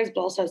hockey players,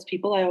 but also as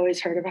people. I always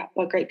heard about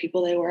what great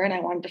people they were, and I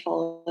wanted to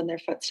follow in their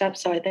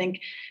footsteps. So I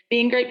think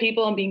being great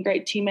people and being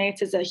great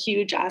teammates is a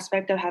huge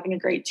aspect of having a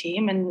great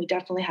team. And we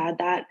definitely had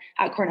that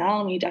at Cornell,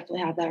 and we definitely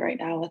have that right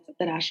now with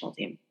the national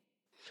team.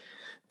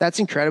 That's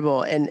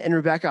incredible. And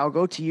Rebecca, I'll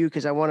go to you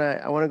because I want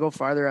to go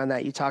farther on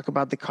that. You talk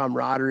about the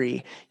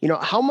camaraderie.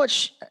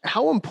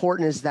 How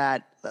important is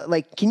that?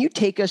 Can you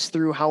take us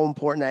through how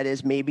important that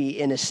is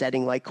maybe in a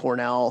setting like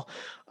Cornell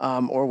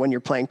or when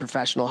you're playing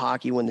professional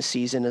hockey when the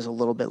season is a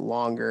little bit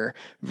longer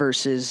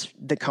versus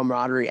the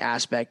camaraderie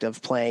aspect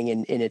of playing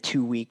in a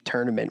 2-week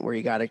tournament where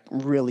you got to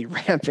really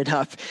ramp it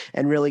up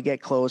and really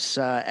get close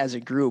as a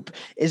group?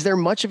 Is there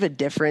much of a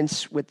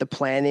difference with the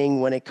planning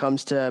when it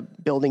comes to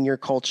building your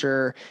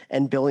culture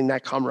and building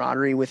that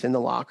camaraderie within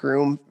the locker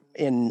room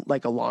in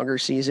a longer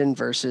season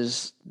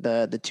versus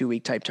the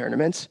 2-week type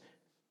tournaments?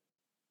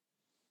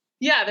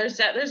 Yeah, there's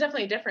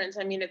definitely a difference.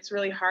 I mean, it's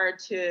really hard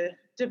to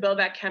build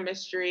that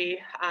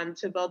chemistry,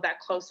 to build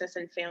that closeness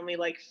and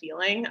family-like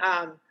feeling.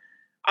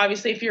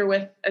 Obviously, if you're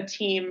with a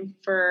team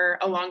for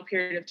a long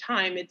period of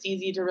time, it's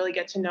easy to really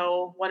get to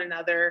know one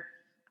another,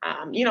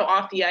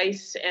 off the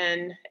ice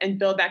and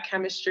build that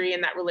chemistry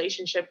and that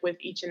relationship with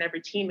each and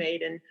every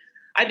teammate. And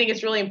I think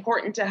it's really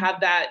important to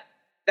have that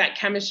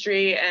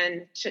chemistry,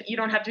 and you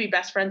don't have to be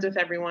best friends with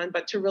everyone,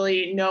 but to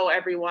really know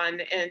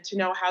everyone and to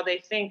know how they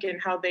think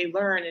and how they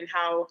learn and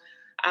how,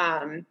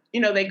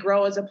 they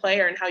grow as a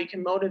player and how you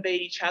can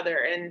motivate each other.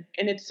 And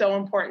it's so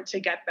important to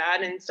get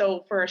that. And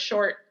so for a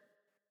short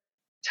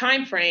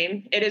time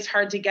frame, it is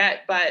hard to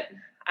get, but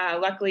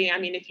luckily, I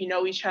mean, if you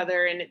know each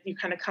other and you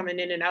kind of coming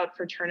in and out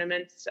for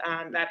tournaments,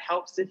 that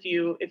helps if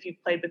you've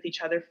played with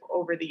each other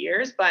over the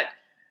years. But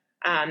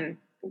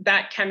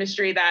that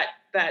chemistry,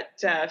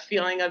 that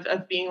feeling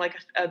of being like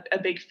a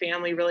big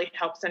family really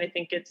helps. And I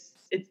think it's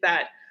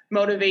that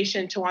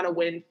motivation to want to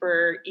win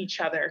for each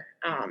other.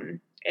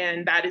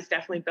 And that is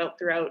definitely built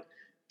throughout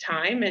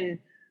time. And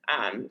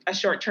a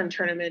short-term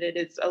tournament, it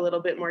is a little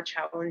bit more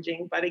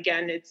challenging. But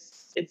again,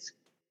 it's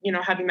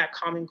having that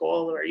common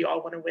goal where you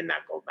all want to win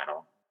that gold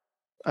medal.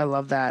 I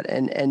love that.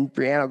 And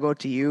Brianne, I'll go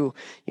to you,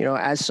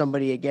 as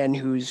somebody, again,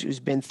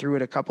 who's been through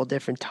it a couple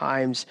different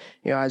times,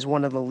 as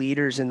one of the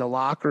leaders in the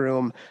locker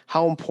room.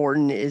 How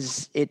important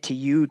is it to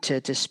you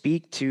to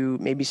speak to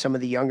maybe some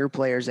of the younger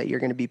players that you're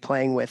going to be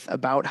playing with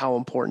about how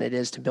important it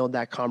is to build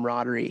that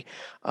camaraderie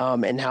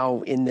and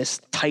how in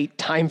this tight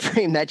time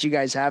frame that you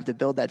guys have to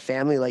build that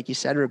family, like you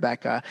said,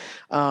 Rebecca,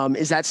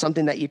 is that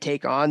something that you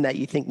take on that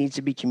you think needs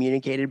to be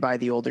communicated by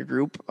the older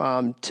group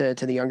to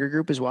the younger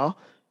group as well?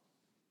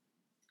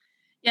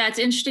 Yeah, it's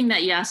interesting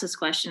that you asked this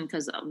question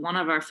because one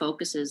of our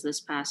focuses this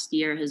past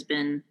year has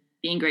been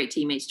being great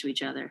teammates to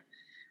each other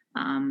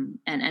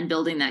and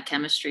building that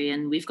chemistry.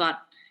 And we've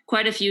got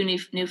quite a few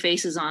new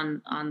faces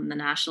on the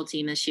national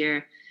team this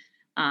year.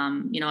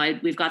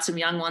 We've got some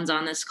young ones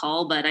on this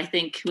call, but I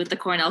think with the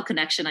Cornell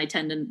connection, I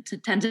tend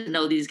to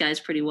know these guys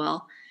pretty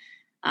well.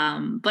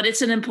 But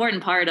it's an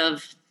important part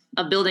of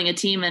building a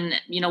team. And,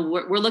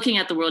 we're looking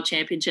at the World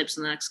Championships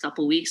in the next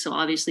couple of weeks. So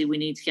obviously we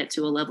need to get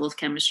to a level of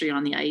chemistry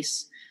on the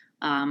ice,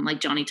 like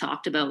Johnny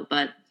talked about.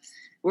 But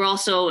we're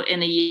also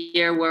in a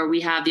year where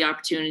we have the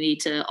opportunity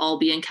to all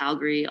be in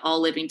Calgary,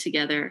 all living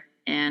together.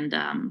 And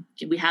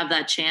we have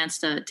that chance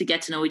to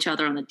get to know each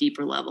other on a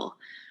deeper level.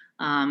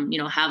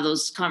 Have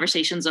those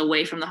conversations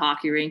away from the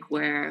hockey rink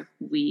where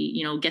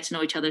we, get to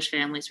know each other's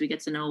families. We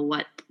get to know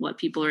what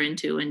people are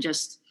into and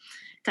just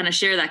kind of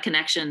share that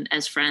connection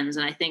as friends.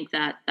 And I think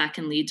that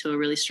can lead to a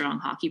really strong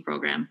hockey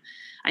program.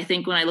 I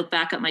think when I look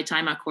back at my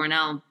time at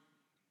Cornell,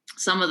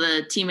 some of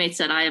the teammates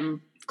that I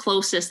am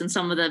closest and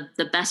some of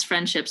the best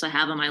friendships I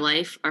have in my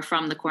life are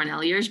from the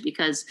Cornell years,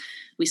 because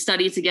we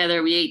studied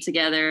together, we ate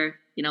together,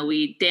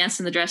 we danced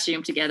in the dressing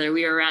room together.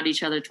 We were around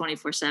each other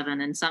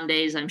 24/7. And some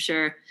days I'm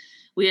sure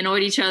we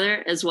annoyed each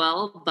other as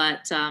well.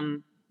 But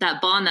that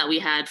bond that we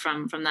had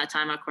from that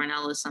time at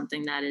Cornell is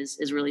something that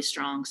is really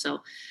strong.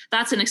 So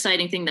that's an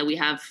exciting thing that we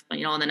have,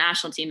 on the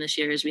national team this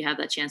year, is we have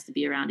that chance to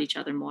be around each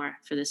other more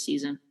for this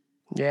season.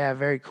 Yeah,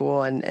 very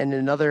cool. And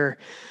another,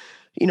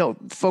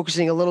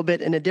 focusing a little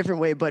bit in a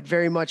different way, but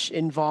very much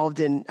involved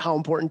in how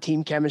important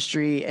team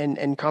chemistry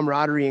and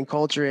camaraderie and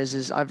culture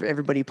is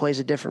everybody plays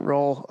a different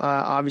role,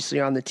 obviously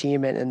on the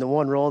team. And the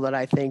one role that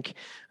I think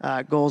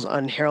goes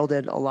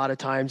unheralded a lot of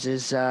times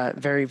is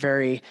very,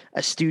 very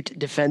astute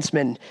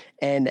defenseman,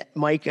 and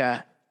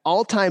Micah,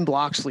 all-time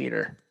blocks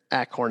leader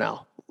at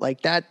Cornell.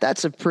 Like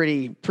that's a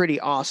pretty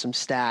awesome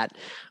stat,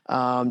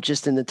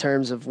 just in the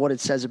terms of what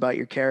it says about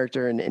your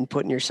character and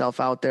putting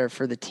yourself out there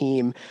for the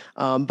team.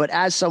 But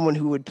as someone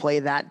who would play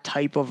that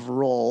type of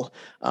role,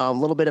 a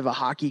little bit of a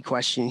hockey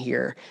question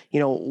here,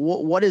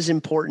 what is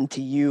important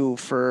to you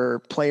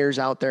for players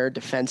out there,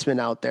 defensemen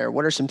out there?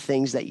 What are some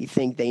things that you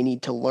think they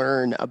need to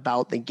learn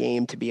about the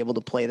game to be able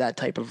to play that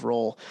type of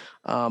role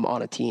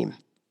on a team?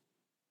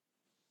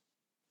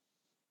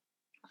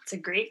 It's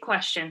a great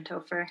question,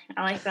 Topher.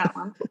 I like that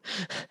one.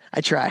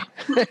 I try.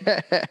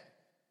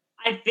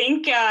 I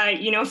think,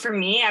 for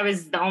me, I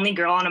was the only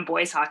girl on a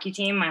boys hockey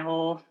team my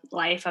whole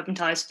life up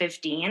until I was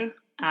 15.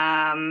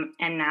 And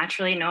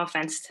naturally, no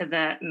offense to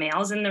the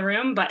males in the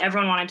room, but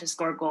everyone wanted to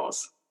score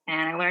goals.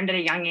 And I learned at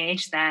a young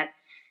age that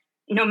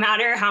no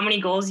matter how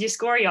many goals you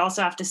score, you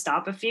also have to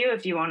stop a few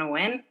if you want to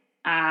win.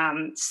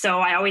 So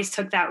I always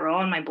took that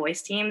role in my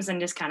boys teams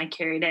and just kind of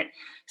carried it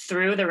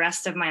through the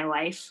rest of my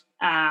life.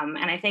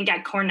 And I think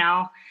at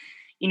Cornell,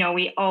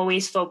 we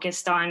always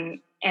focused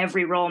on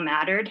every role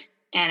mattered,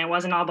 and it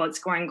wasn't all about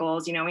scoring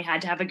goals. We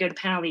had to have a good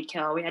penalty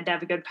kill. We had to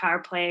have a good power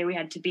play. We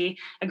had to be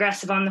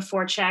aggressive on the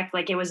forecheck.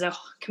 Like, it was a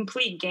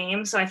complete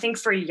game. So I think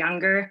for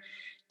younger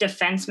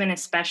defensemen,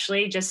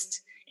 especially,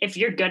 just if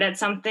you're good at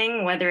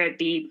something, whether it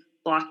be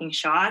blocking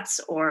shots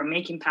or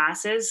making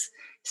passes,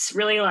 it's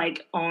really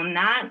like own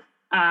that,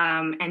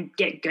 and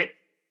get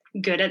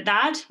good at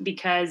that,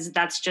 because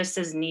that's just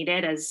as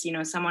needed as,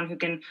 someone who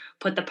can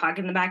put the puck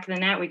in the back of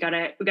the net. We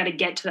gotta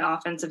get to the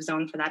offensive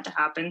zone for that to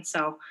happen.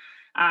 So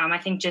I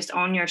think just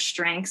own your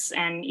strengths,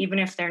 and even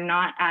if they're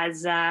not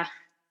as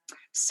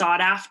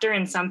sought after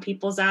in some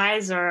people's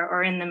eyes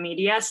or in the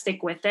media,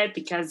 stick with it,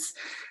 because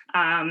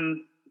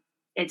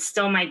it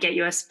still might get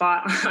you a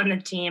spot on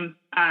the team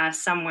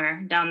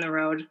somewhere down the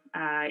road.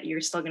 You're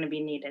still going to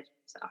be needed.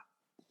 So.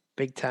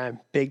 Big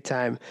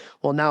time.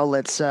 Well, now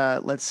let's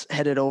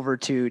head it over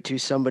to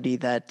somebody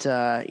that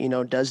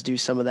does do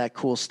some of that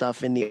cool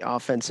stuff in the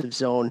offensive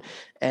zone.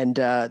 And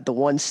the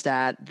one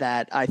stat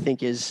that I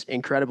think is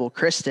incredible,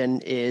 Kristen,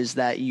 is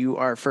that you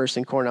are first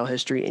in Cornell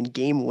history in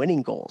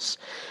game-winning goals.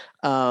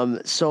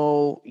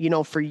 So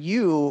for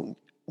you,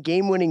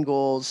 game-winning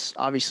goals,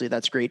 obviously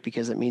that's great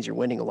because it means you're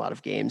winning a lot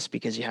of games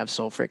because you have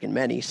so freaking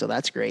many. So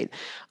that's great.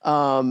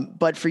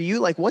 But for you,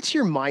 like, what's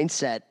your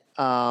mindset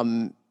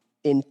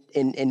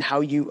in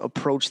how you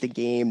approach the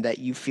game that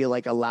you feel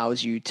like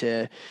allows you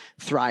to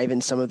thrive in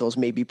some of those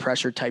maybe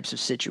pressure types of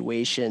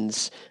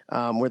situations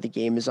where the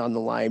game is on the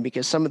line?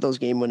 Because some of those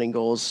game-winning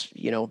goals,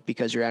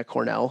 because you're at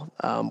Cornell,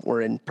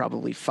 were in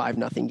probably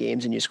 5-0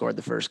 games and you scored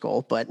the first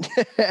goal. But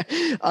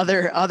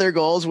other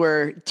goals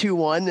were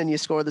 2-1 and you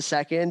score the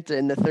second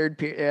and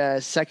the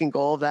second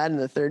goal of that in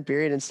the third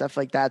period and stuff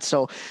like that.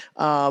 So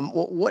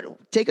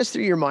take us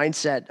through your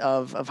mindset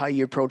of how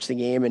you approach the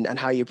game and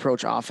how you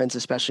approach offense,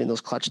 especially in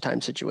those clutch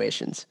time situations.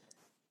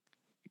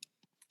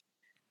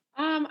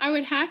 I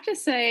would have to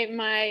say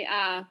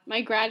my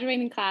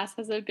graduating class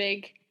has a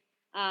big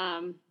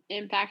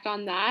impact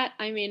on that.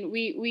 I mean,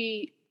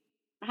 we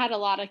had a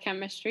lot of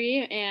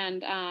chemistry,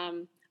 and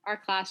our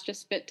class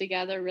just fit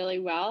together really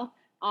well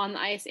on the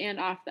ice and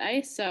off the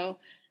ice. So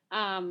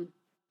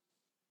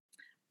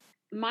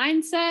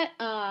mindset,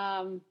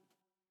 I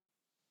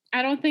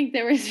don't think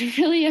there was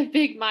really a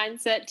big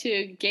mindset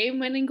to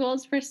game-winning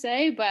goals per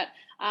se, but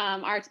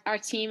our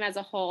team as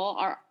a whole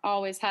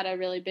always had a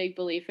really big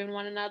belief in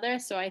one another.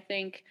 So I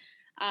think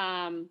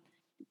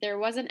there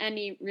wasn't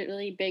any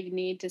really big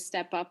need to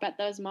step up at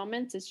those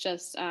moments. It's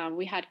just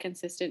we had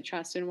consistent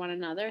trust in one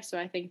another. So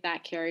I think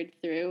that carried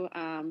through,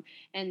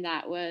 and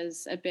that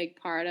was a big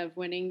part of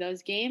winning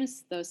those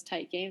games, those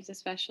tight games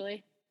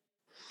especially.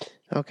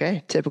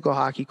 Okay. Typical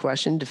hockey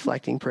question,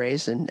 deflecting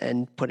praise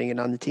and putting it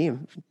on the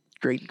team.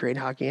 Great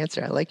hockey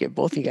answer. I like it.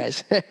 Both of you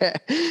guys.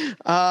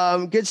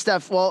 Good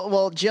stuff.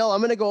 Well, Jill, I'm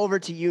going to go over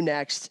to you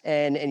next,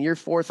 and you're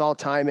fourth all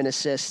time in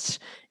assists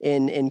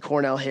in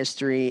Cornell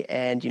history.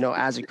 And,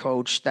 as a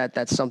coach,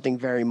 that's something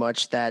very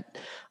much that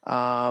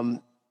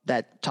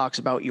talks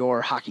about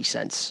your hockey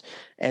sense.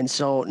 And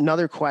so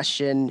another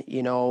question,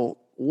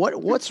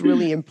 what's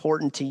really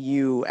important to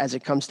you as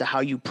it comes to how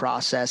you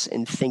process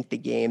and think the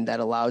game that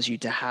allows you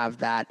to have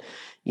that,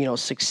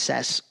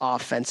 success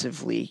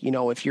offensively?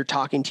 If you're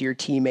talking to your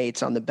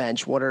teammates on the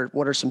bench, what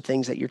are some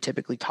things that you're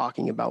typically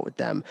talking about with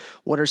them?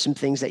 What are some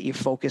things that you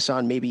focus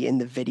on maybe in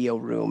the video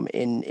room?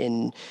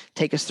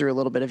 Take us through a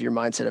little bit of your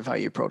mindset of how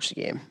you approach the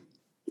game.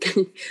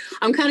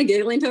 I'm kind of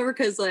giggling over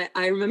because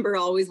I remember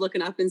always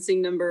looking up and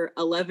seeing number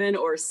 11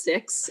 or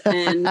 6.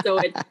 And so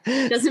it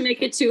doesn't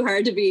make it too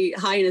hard to be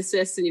high in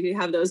assists. And if you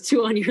have those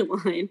two on your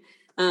line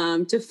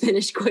to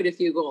finish quite a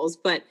few goals.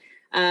 But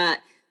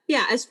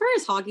yeah, as far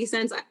as hockey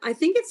sense, I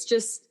think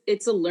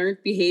it's a learned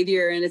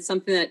behavior, and it's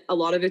something that a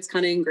lot of it's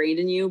kind of ingrained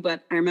in you.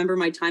 But I remember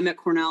my time at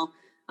Cornell.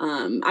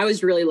 I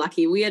was really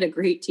lucky. We had a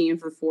great team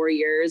for 4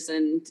 years.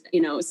 And,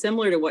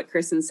 similar to what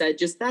Kristen said,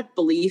 just that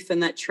belief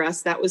and that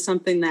trust, that was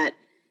something that,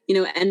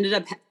 ended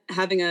up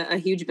having a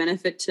huge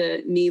benefit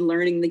to me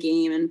learning the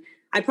game. And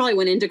I probably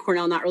went into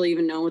Cornell not really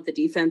even knowing what the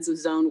defensive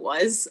zone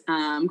was,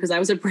 because I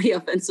was a pretty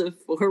offensive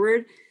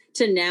forward,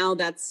 to now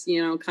that's,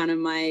 kind of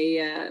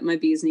my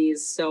bee's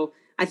knees. So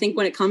I think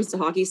when it comes to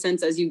hockey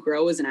sense, as you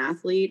grow as an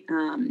athlete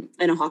and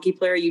a hockey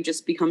player, you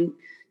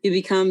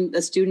become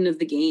a student of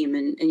the game,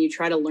 and you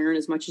try to learn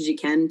as much as you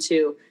can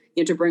to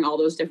bring all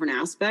those different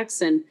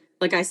aspects. And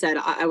like I said,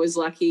 I was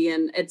lucky,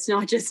 and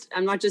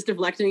I'm not just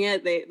deflecting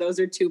it. Those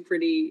are two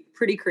pretty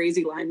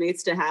crazy line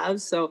mates to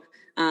have. So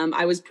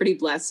I was pretty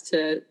blessed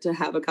to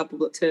have a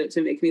couple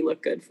to make me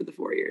look good for the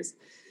 4 years.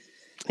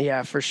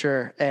 Yeah, for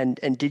sure. And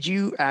did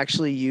you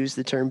actually use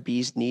the term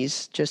bee's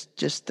knees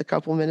just a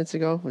couple minutes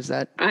ago? Was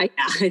that? I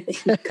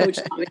think Coach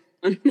Tommy.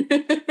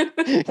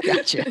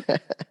 Gotcha.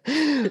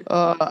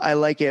 I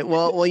like it.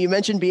 Well, you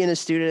mentioned being a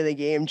student of the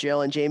game,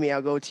 Jill, and Jamie.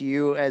 I'll go to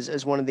you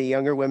as one of the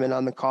younger women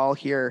on the call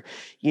here.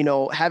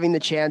 Having the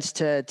chance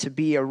to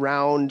be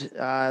around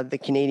the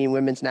Canadian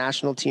women's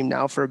national team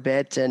now for a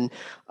bit, and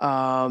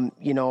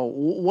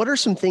what are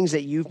some things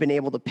that you've been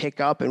able to pick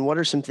up, and what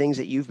are some things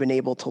that you've been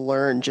able to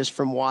learn just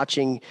from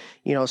watching,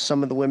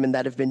 some of the women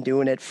that have been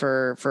doing it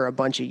for a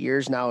bunch of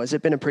years now? Has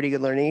it been a pretty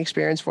good learning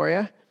experience for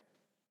you?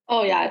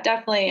 Oh yeah,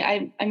 definitely.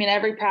 I mean,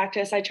 every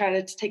practice I try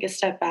to take a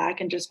step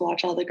back and just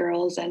watch all the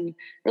girls and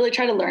really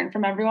try to learn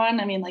from everyone.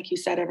 I mean, like you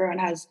said, everyone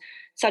has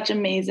such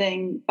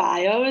amazing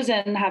bios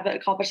and have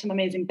accomplished some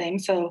amazing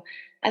things. So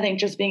I think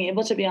just being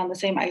able to be on the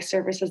same ice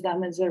surface as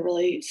them is a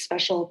really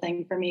special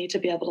thing for me to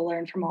be able to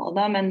learn from all of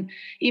them. And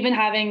even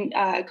having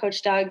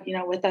Coach Doug,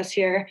 with us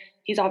here,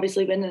 he's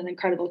obviously been an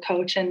incredible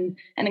coach and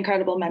an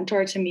incredible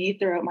mentor to me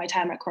throughout my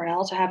time at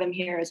Cornell. To have him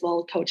here as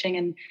well, coaching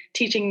and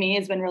teaching me,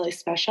 has been really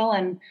special.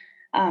 And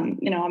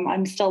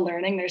I'm still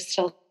learning. There's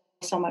still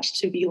so much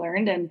to be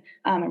learned. And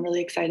I'm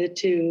really excited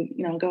to,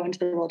 go into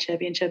the World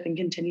Championship and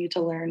continue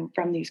to learn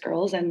from these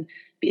girls and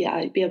be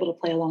able to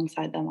play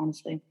alongside them,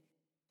 honestly.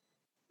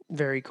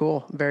 Very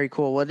cool. Very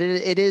cool. Well,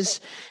 it is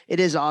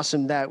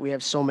awesome that we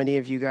have so many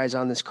of you guys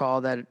on this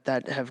call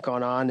that have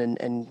gone on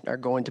and are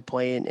going to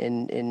play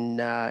in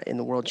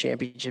the World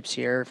Championships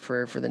here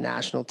for the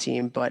national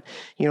team. But,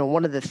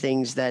 one of the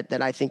things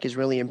that I think is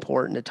really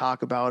important to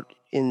talk about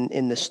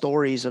in the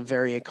stories of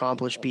very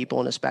accomplished people,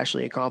 and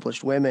especially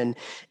accomplished women,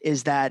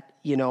 is that,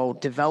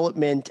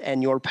 development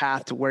and your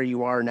path to where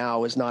you are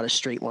now is not a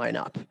straight line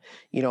up.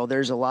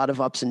 There's a lot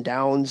of ups and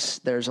downs.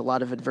 There's a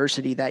lot of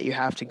adversity that you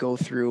have to go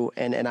through.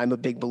 And I'm a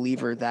big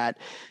believer that,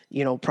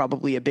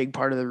 probably a big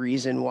part of the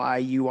reason why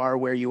you are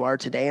where you are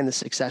today and the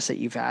success that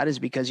you've had is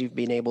because you've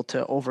been able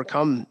to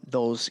overcome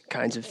those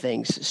kinds of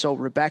things. So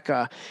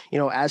Rebecca,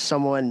 as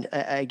someone,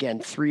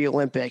 again, 3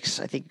 Olympics,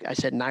 I think I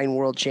said 9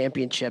 world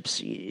championships,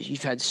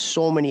 you've had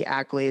so many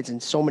accolades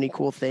and so many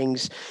cool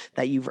things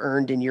that you've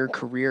earned in your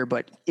career.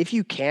 But if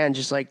you can,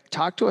 just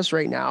talk to us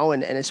right now,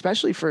 and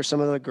especially for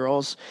some of the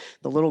girls,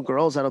 the little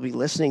girls that'll be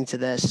listening to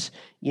this,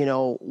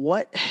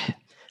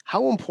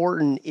 how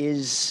important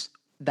is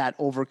that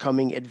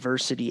overcoming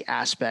adversity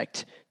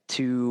aspect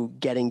to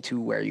getting to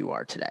where you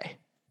are today?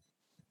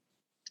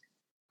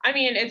 I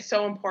mean, it's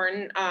so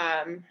important.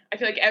 I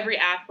feel like every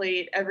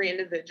athlete, every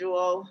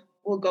individual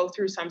will go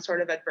through some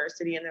sort of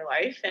adversity in their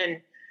life.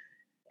 And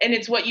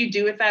it's what you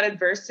do with that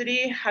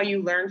adversity, how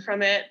you learn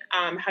from it,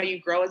 how you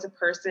grow as a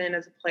person,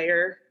 as a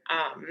player,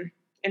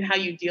 and how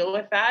you deal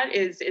with that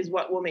is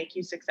what will make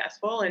you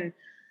successful. And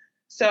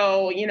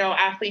so,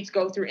 athletes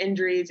go through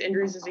injuries.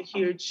 Injuries is a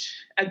huge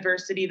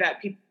adversity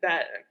that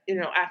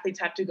athletes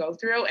have to go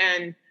through.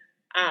 And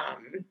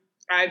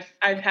I've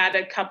had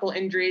a couple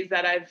injuries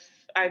that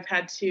I've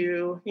had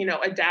to,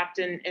 adapt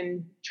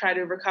and try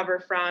to recover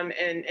from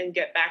and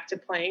get back to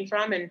playing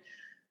from. And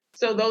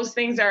so those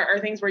things are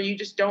things where you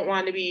just don't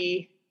want to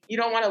be, you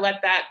don't want to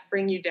let that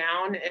bring you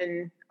down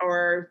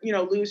or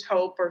lose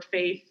hope or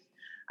faith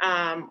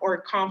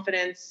or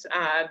confidence.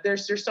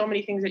 There's so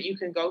many things that you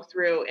can go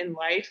through in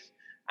life,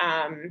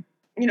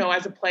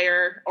 as a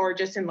player or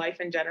just in life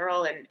in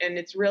general. And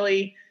it's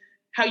really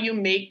how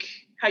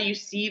you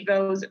see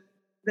the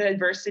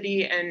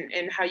adversity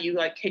and how you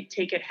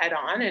take it head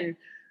on. And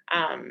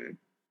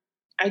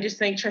I just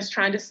think just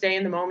trying to stay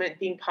in the moment,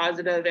 being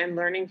positive and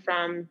learning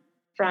from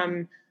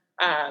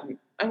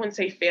I wouldn't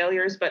say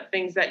failures, but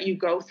things that you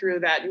go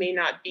through that may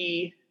not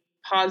be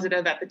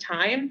positive at the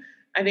time.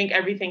 I think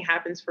everything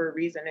happens for a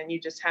reason, and you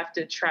just have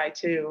to try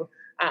to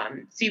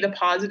see the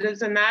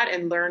positives in that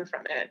and learn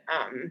from it.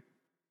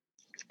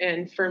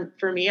 And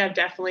for me, I've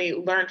definitely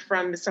learned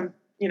from some,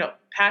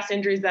 past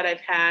injuries that I've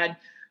had.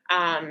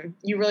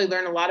 You really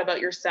learn a lot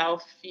about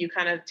yourself. You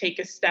kind of take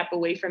a step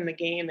away from the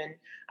game, and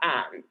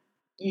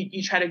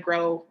you try to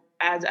grow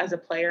as a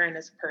player and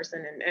as a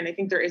person. And I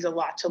think there is a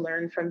lot to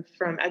learn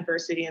from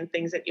adversity and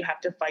things that you have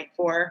to fight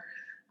for.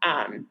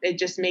 It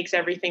just makes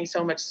everything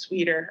so much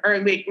sweeter, or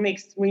it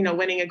makes,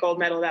 winning a gold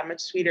medal that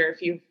much sweeter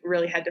if you've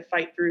really had to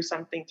fight through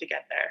something to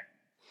get there.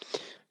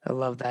 I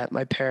love that.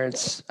 My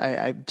parents,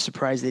 I'm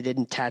surprised they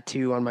didn't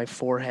tattoo on my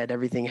forehead,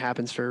 "Everything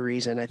happens for a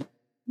reason." I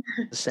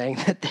saying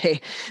that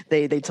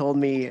they told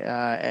me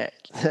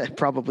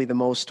probably the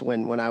most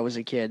when I was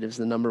a kid. It was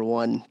the number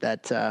one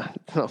that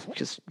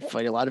just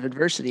fight a lot of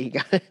adversity.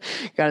 You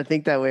got to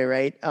think that way,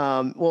 right?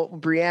 Well,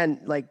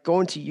 Brianne,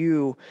 going to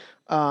you,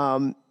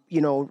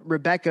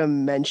 Rebecca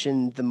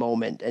mentioned the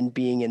moment and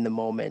being in the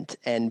moment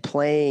and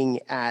playing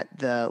at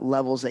the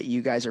levels that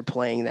you guys are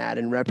playing at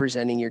and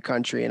representing your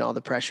country and all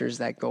the pressures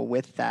that go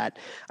with that.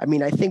 I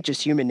mean, I think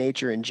just human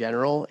nature in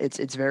general,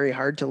 it's very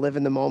hard to live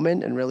in the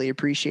moment and really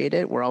appreciate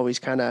it. We're always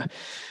kind of,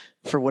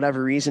 for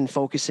whatever reason,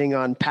 focusing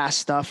on past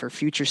stuff or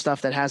future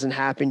stuff that hasn't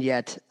happened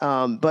yet.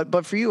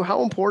 But for you,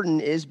 how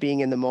important is being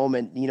in the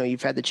moment?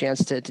 You've had the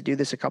chance to do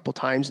this a couple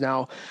times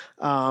now.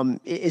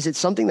 Is it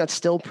something that's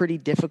still pretty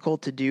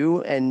difficult to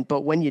do?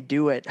 But when you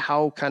do it,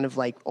 how kind of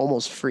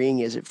almost freeing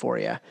is it for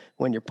you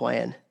when you're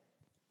playing?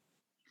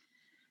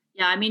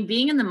 Yeah, I mean,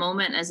 being in the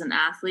moment as an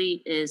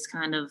athlete is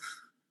kind of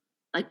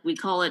we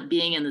call it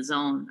being in the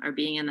zone, or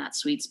being in that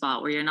sweet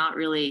spot where you're not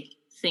really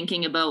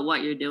thinking about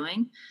what you're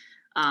doing.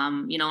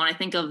 When I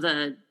think of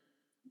the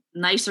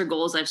nicer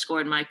goals I've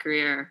scored in my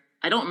career,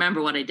 I don't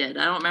remember what I did.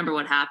 I don't remember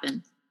what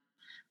happened.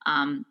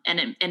 And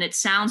it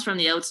sounds from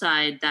the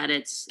outside that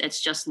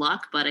it's just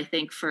luck, but I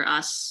think for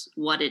us,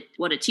 what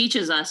it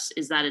teaches us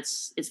is that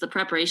it's the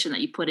preparation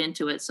that you put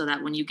into it, so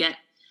that when you get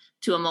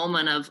to a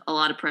moment of a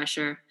lot of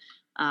pressure,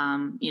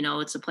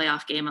 it's a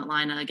playoff game at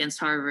Lina against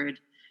Harvard,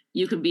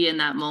 you can be in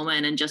that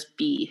moment and just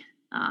be,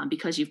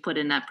 because you've put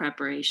in that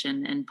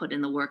preparation and put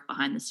in the work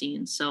behind the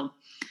scenes. So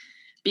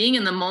being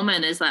in the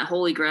moment is that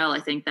holy grail, I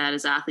think, that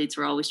as athletes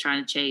we're always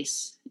trying to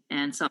chase,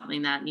 and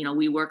something that,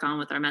 we work on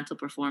with our mental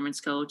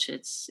performance coach.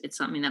 It's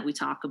something that we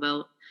talk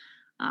about.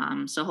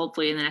 So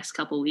hopefully in the next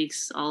couple of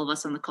weeks, all of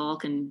us on the call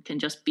can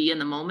just be in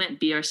the moment,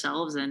 be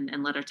ourselves,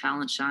 and let our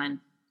talent shine.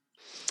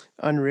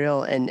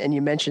 Unreal. And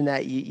you mentioned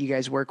that you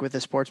guys work with a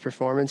sports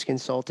performance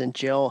consultant,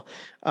 Jill.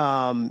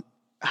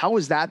 How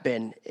has that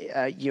been?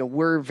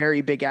 We're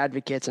very big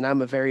advocates, and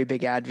I'm a very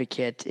big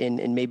advocate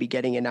in maybe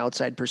getting an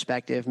outside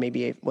perspective,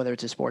 maybe whether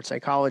it's a sports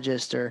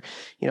psychologist or,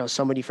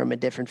 somebody from a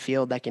different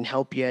field that can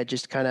help you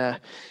just kind of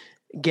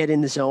get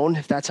in the zone,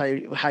 if that's how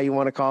you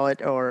want to call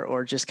it,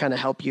 or just kind of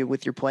help you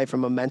with your play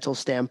from a mental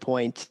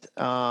standpoint,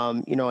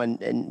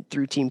 and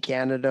through Team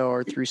Canada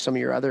or through some of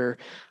your other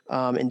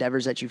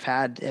endeavors that you've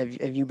had.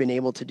 Have you been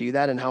able to do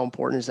that, and how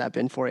important has that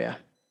been for you?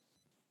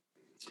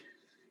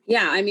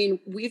 Yeah, I mean,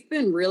 we've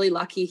been really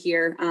lucky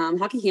here.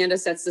 Hockey Canada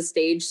sets the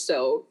stage,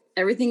 so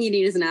everything you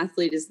need as an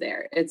athlete is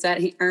there. It's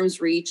at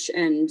arm's reach,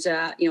 and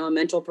a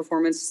mental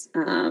performance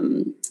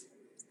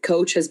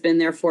coach has been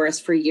there for us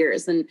for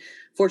years. And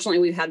fortunately,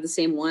 we've had the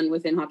same one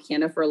within Hockey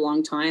Canada for a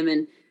long time.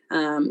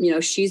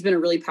 And she's been a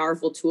really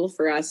powerful tool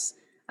for us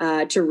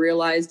to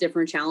realize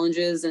different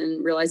challenges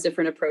and realize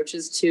different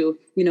approaches to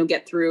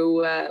get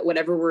through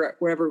whatever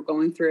we're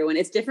going through. And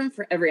it's different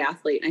for every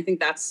athlete. And I think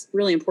that's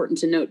really important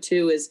to note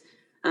too. Is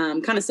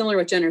kind of similar to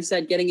what Jenner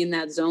said, getting in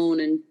that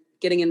zone and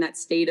getting in that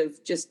state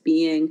of just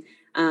being,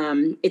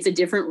 it's a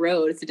different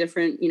road. It's a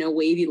different,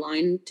 wavy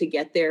line to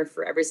get there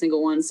for every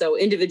single one. So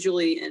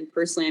individually and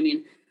personally, I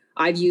mean,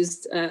 I've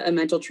used a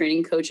mental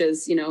training coach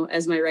as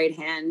my right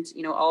hand,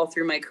 all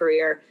through my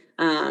career,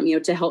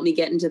 to help me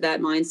get into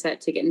that mindset,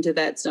 to get into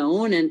that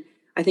zone. And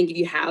I think if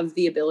you have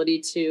the ability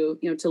to,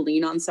 to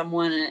lean on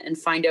someone and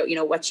find out,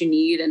 what you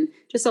need, and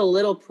just a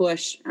little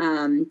push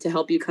to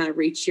help you kind of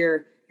reach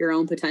your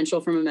own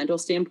potential from a mental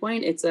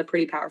standpoint, it's a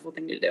pretty powerful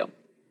thing to do.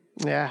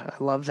 Yeah,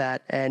 I love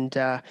that. And,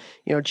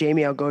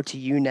 Jamie, I'll go to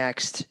you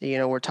next.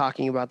 We're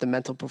talking about the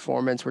mental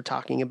performance. We're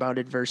talking about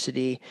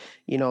adversity.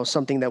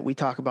 Something that we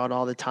talk about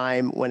all the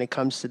time when it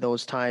comes to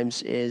those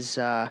times is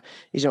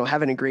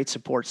having a great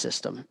support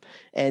system.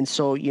 And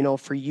so,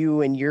 for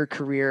you and your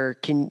career,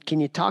 can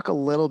you talk a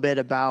little bit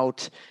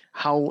about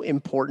how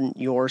important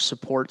your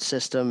support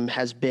system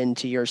has been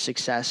to your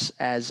success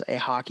as a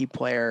hockey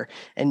player,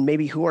 and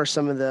maybe who are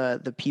some of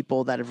the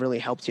people that have really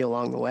helped you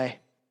along the way?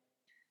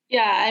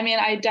 Yeah, I mean,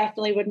 I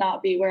definitely would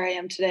not be where I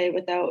am today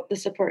without the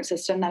support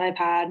system that I've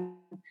had.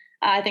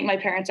 I think my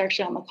parents are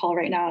actually on the call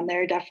right now, and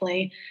they're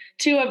definitely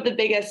two of the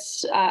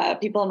biggest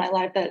people in my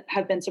life that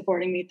have been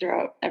supporting me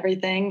throughout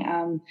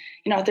everything.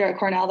 Throughout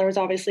Cornell, there was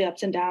obviously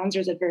ups and downs,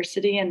 there's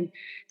adversity, and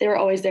they were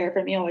always there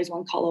for me, always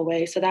one call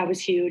away. So that was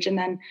huge. And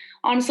then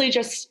honestly,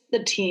 just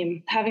the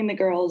team, having the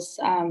girls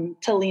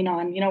to lean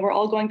on. We're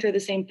all going through the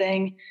same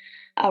thing.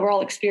 We're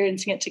all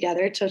experiencing it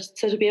together. So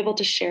to be able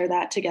to share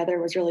that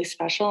together was really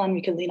special, and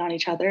we could lean on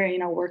each other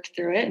and, work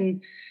through it.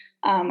 And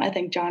I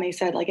think Johnny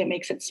said, it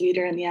makes it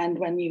sweeter in the end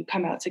when you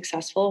come out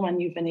successful, when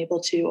you've been able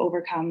to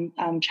overcome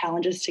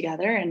challenges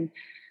together. And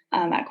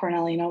at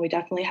Cornell, we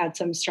definitely had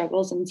some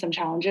struggles and some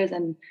challenges,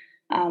 and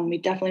we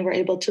definitely were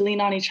able to lean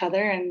on each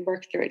other and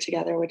work through it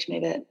together, which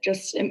made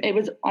it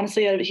was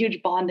honestly a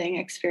huge bonding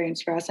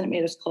experience for us, and it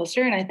made us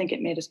closer. And I think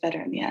it made us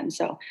better in the end.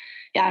 So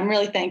yeah, I'm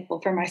really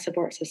thankful for my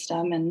support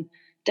system, and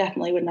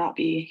definitely would not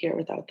be here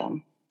without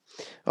them.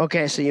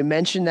 Okay, so you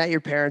mentioned that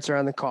your parents are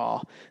on the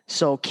call.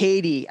 So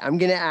Katie, I'm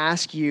going to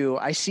ask you,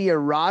 I see a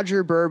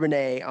Roger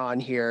Bourbonnais on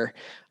here.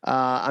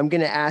 I'm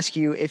going to ask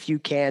you if you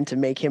can to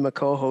make him a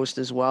co-host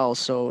as well,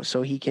 so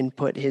he can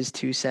put his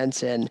 2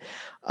 cents in.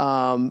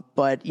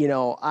 But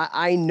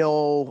I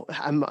know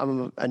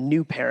I'm a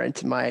new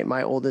parent.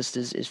 My oldest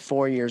is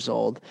 4 years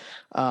old.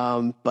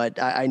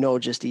 But I know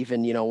just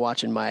even,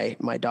 watching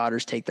my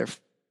daughters take their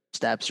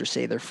steps or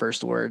say their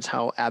first words,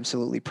 how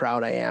absolutely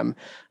proud I am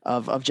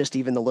of just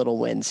even the little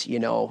wins,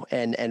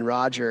 and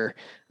Roger,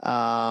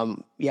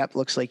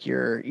 looks like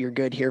you're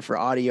good here for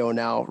audio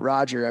now.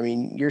 Roger, I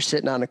mean, you're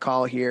sitting on a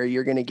call here.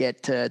 You're going to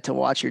get to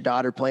watch your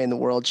daughter play in the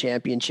World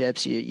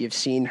Championships. You've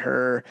seen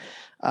her,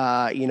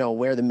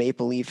 wear the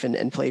maple leaf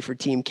and play for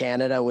Team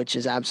Canada, which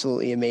is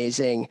absolutely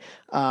amazing.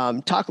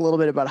 Talk a little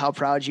bit about how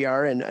proud you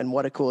are and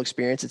what a cool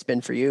experience it's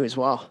been for you as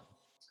well.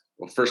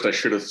 Well, first I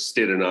should have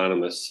stayed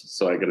anonymous,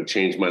 so I got to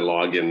change my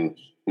login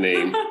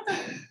name.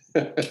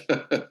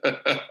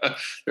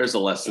 There's a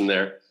lesson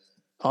there.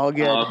 All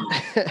good.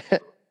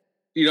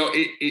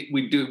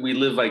 We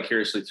live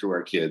vicariously through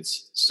our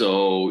kids.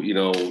 So,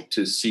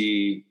 to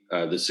see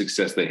the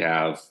success they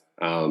have,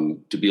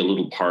 to be a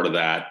little part of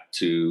that,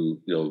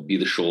 to, be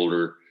the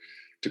shoulder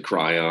to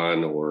cry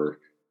on, or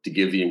to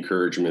give the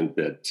encouragement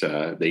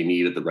that they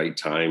need at the right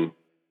time,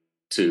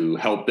 to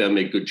help them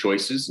make good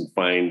choices and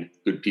find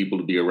good people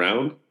to be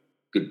around,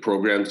 good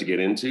programs to get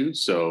into.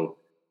 So,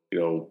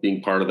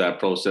 being part of that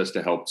process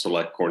to help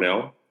select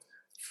Cornell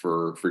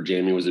for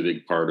Jamie was a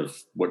big part of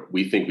what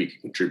we think we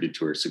can contribute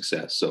to her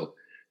success. So,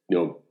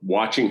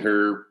 watching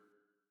her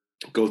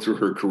go through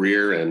her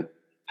career and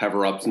have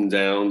her ups and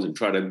downs, and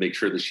try to make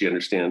sure that she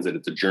understands that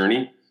it's a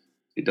journey.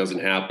 It doesn't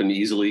happen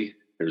easily.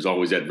 There's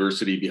always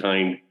adversity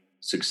behind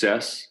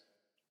success.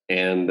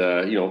 And,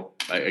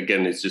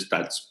 again, it's just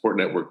that support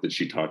network that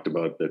she talked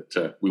about,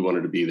 that we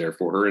wanted to be there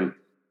for her and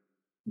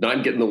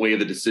not get in the way of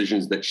the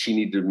decisions that she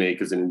needed to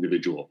make as an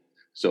individual.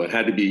 So it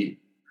had to be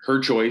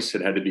her choice.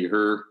 It had to be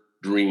her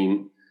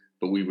dream,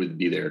 but we would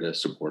be there to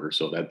support her.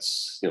 So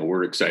that's,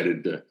 we're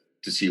excited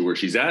to see where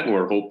she's at, and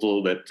we're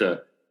hopeful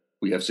that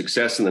we have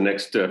success in the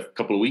next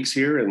couple of weeks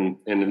here and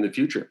in the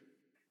future.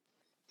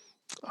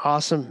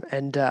 Awesome.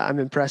 And I'm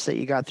impressed that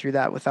you got through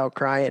that without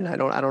crying. I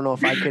don't know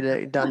if I could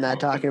have done that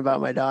talking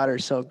about my daughter.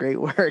 So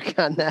great work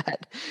on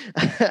that.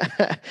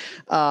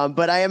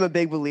 But I am a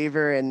big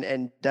believer,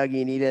 and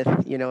Dougie and Edith,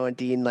 and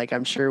Dean,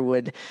 I'm sure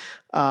would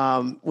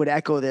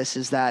echo this,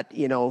 is that,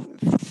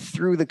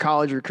 through the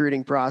college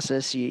recruiting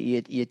process,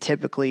 you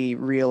typically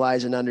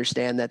realize and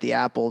understand that the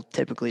apple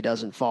typically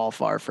doesn't fall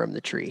far from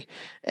the tree.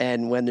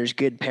 And when there's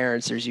good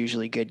parents, there's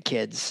usually good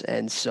kids.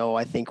 And so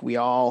I think we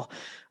all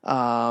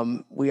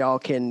can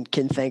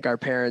thank our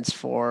parents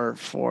for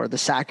the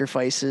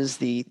sacrifices,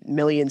 the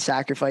million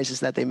sacrifices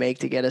that they make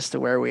to get us to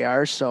where we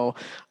are. So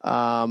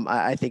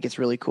I think it's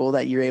really cool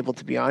that you're able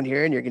to be on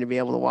here, and you're going to be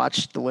able to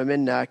watch the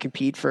women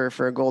compete for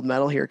a gold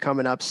medal here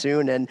coming up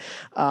soon. And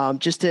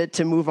just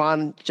to move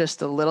on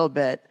just a little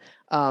bit,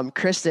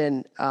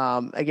 Kristen,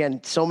 again,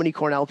 so many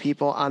Cornell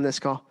people on this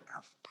call.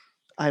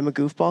 I'm a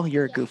goofball.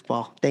 You're a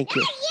goofball. Thank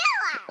you.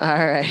 All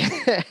right.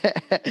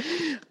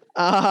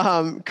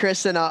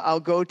 Kristen, I'll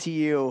go to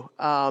you.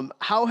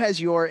 How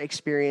has your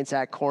experience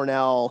at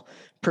Cornell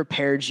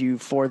prepared you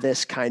for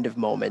this kind of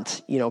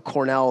moment?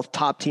 Cornell,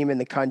 top team in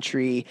the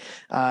country.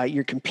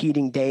 You're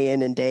competing day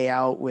in and day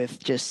out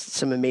with just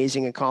some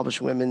amazing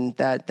accomplished women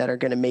that are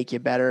going to make you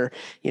better,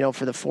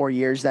 for the 4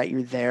 years that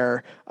you're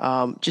there.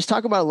 Just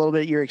talk about a little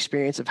bit your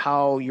experience of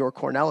how your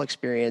Cornell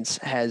experience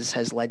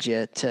has led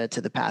you to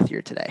the path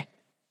here today.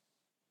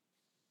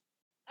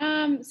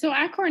 So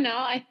at Cornell,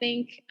 I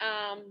think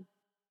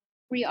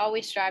we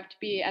always strive to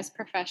be as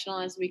professional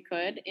as we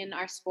could in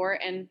our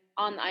sport, and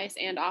on the ice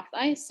and off the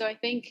ice. So I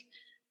think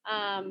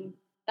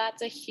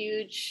that's a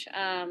huge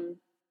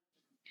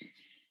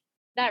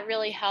that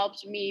really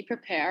helped me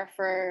prepare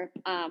for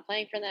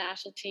playing for the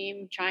national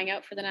team, trying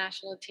out for the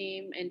national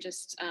team, and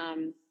just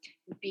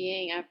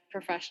being a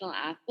professional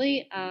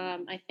athlete.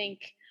 I think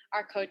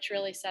our coach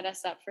really set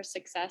us up for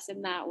success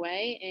in that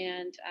way.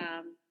 And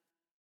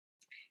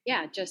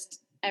yeah,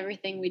 just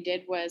everything we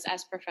did was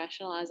as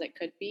professional as it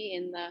could be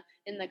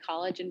in the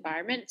college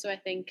environment. So I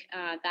think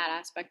that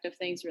aspect of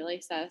things really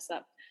set us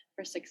up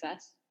for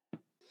success.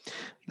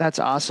 That's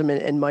awesome.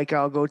 And Micah,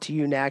 I'll go to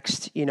you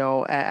next.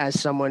 As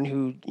someone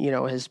who,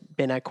 has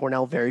been at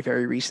Cornell very,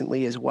 very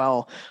recently as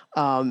well.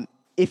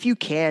 If you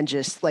can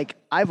just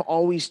I've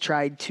always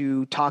tried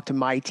to talk to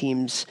my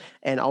teams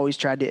and always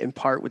tried to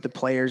impart with the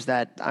players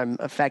that I'm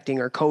affecting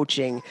or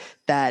coaching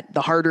that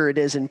the harder it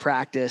is in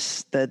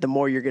practice, the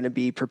more you're going to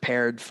be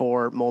prepared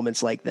for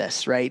moments like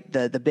this, right?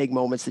 The big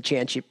moments, the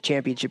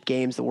championship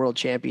games, the world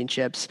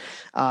championships,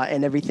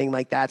 and everything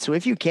like that. So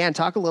if you can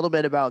talk a little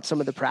bit about some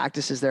of the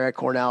practices there at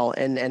Cornell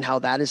and how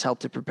that has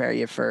helped to prepare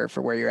you for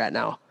where you're at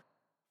now.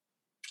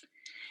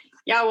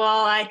 Yeah,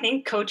 well, I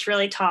think coach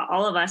really taught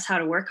all of us how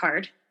to work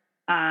hard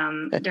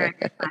during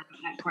our time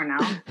at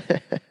Cornell.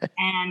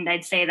 And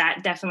I'd say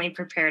that definitely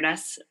prepared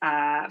us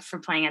for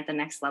playing at the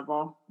next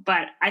level.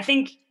 But I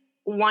think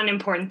one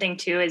important thing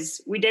too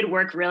is we did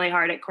work really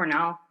hard at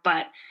Cornell,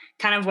 but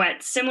kind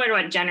of similar to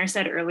what Jenner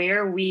said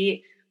earlier,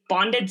 we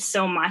bonded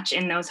so much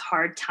in those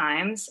hard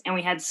times and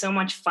we had so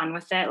much fun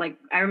with it. Like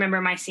I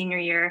remember my senior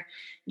year,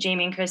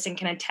 Jamie and Kristen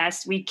can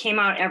attest, we came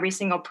out every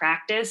single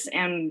practice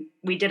and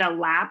we did a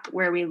lap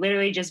where we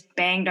literally just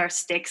banged our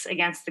sticks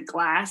against the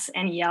glass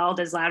and yelled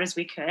as loud as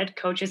we could,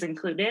 coaches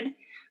included,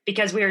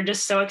 because we were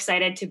just so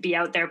excited to be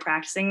out there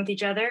practicing with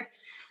each other.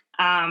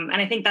 And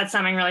I think that's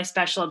something really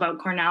special about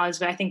Cornell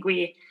is I think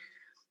we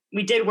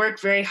did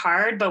work very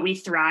hard, but we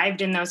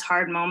thrived in those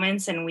hard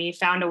moments and we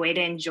found a way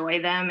to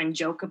enjoy them and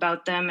joke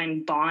about them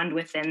and bond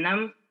within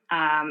them.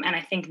 And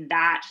I think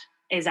that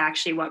is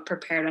actually what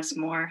prepared us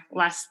more,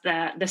 less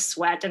the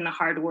sweat and the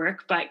hard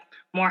work, but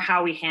more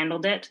how we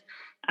handled it.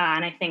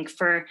 And I think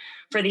for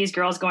these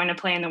girls going to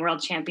play in the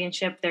World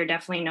Championship, they're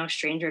definitely no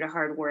stranger to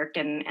hard work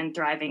and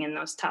thriving in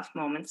those tough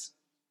moments.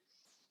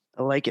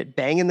 I like it.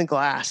 Banging the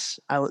glass.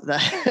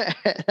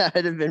 That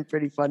would have been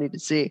pretty funny to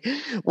see.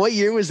 What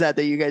year was that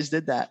you guys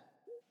did that?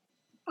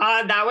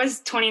 That was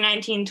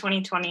 2019,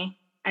 2020.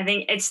 I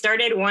think it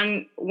started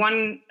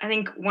I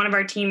think one of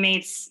our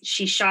teammates,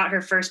 she shot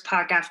her first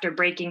puck after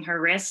breaking her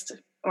wrist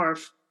I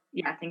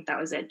think that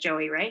was it,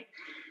 Joey, right?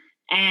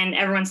 And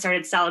everyone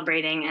started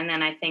celebrating. And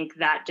then I think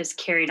that just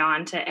carried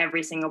on to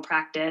every single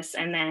practice.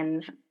 And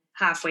then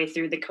halfway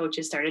through, the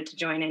coaches started to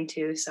join in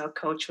too. So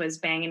coach was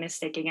banging his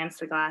stick against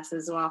the glass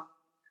as well.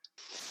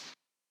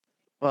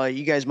 Well,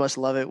 you guys must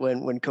love it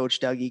when Coach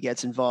Dougie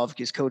gets involved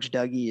because Coach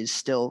Dougie he's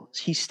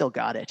still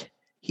got it.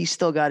 He's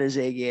still got his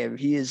A game.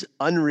 He is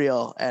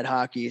unreal at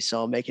hockey, so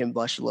I'll make him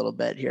blush a little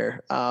bit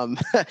here.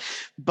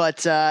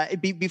 But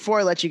before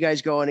I let you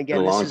guys go, and again,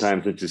 a long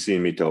time since you've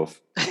seen me, Toph.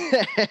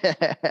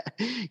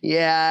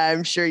 Yeah,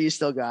 I'm sure you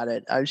still got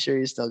it.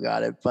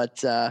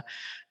 But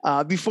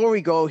before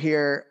we go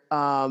here,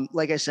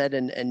 like I said,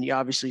 and you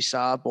obviously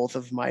saw both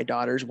of my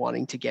daughters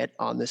wanting to get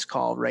on this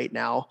call right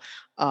now.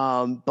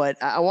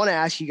 But I want to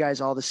ask you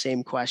guys all the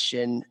same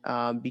question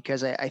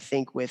because I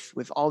think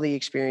with all the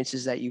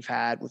experiences that you've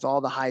had, with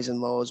all the highs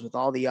and lows, with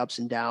all the ups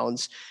and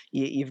downs,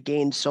 you've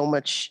gained so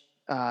much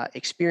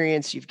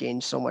experience, you've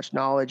gained so much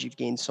knowledge, you've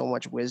gained so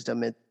much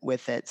wisdom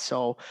with it.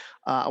 So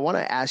I want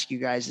to ask you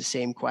guys the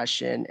same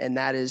question, and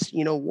that is,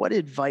 what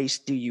advice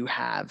do you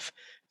have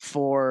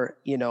for,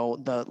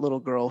 the little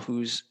girl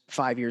who's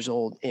 5 years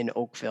old in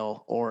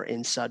Oakville or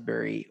in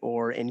Sudbury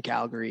or in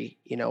Calgary,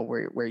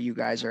 where you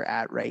guys are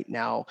at right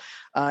now?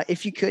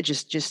 If you could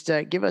just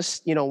give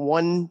us,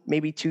 one,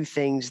 maybe two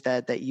things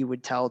that you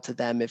would tell to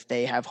them if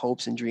they have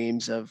hopes and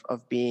dreams of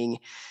being,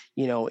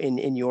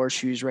 in your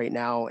shoes right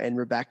now. And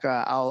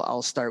Rebecca,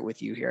 I'll start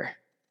with you here.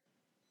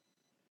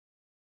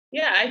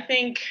 Yeah, I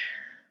think,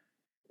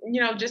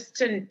 just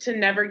to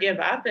never give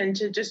up and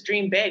to just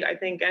dream big. I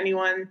think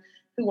anyone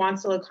who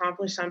wants to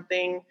accomplish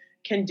something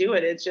can do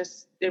it.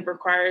 It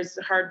requires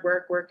hard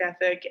work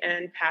ethic,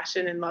 and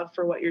passion and love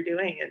for what you're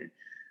doing.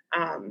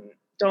 And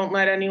don't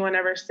let anyone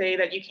ever say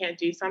that you can't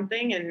do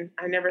something. And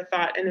I never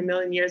thought in a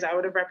million years I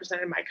would have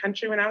represented my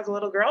country when I was a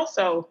little girl.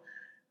 So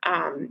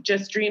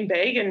just dream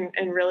big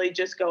and really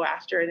just go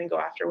after it and go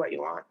after what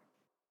you want.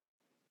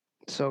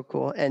 So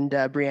cool. And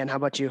Brianne, how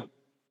about you?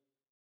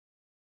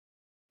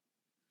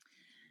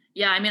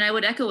 Yeah, I mean, I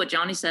would echo what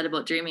Johnny said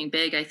about dreaming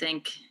big. I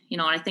think,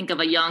 when I think of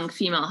a young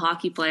female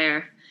hockey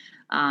player,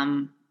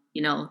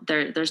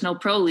 there's no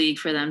pro league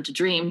for them to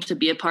dream to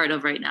be a part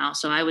of right now.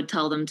 So I would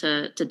tell them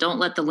to don't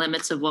let the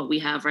limits of what we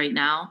have right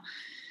now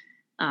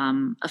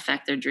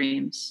affect their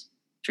dreams.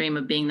 Dream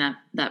of being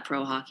that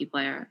pro hockey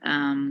player.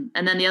 And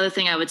then the other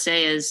thing I would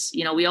say is,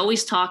 we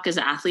always talk as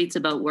athletes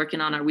about working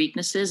on our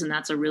weaknesses, and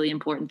that's a really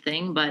important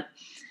thing, but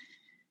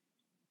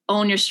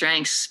own your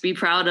strengths. Be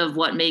proud of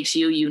what makes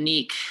you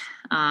unique.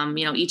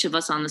 Each of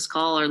us on this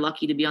call are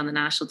lucky to be on the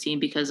national team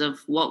because of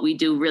what we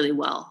do really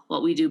well,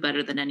 what we do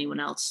better than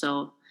anyone else.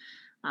 So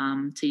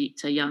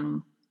to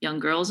young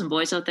girls and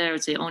boys out there. I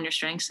would say own your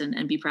strengths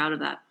and be proud of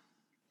that.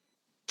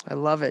 I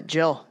love it.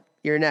 Jill,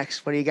 you're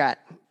next. What do you got?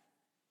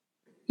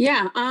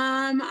 Yeah,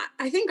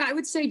 I think I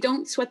would say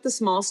don't sweat the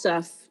small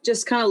stuff.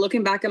 Just kind of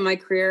looking back at my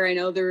career, I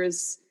know there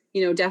was,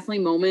 definitely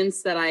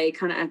moments that I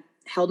kind of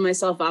held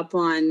myself up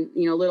on,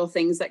 little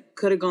things that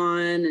could have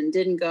gone and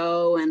didn't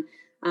go. And,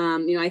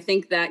 I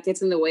think that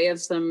gets in the way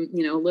of some,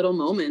 little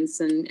moments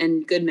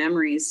and good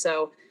memories.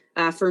 So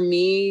for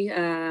me,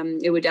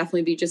 it would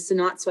definitely be just to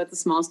not sweat the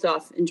small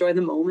stuff, enjoy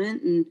the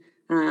moment,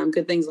 and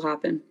good things will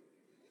happen.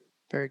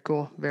 Very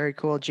cool. Very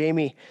cool.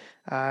 Jamie,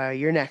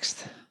 you're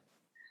next.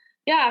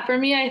 Yeah, for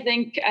me, I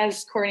think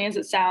as corny as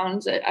it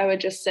sounds, I would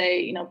just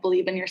say,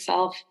 believe in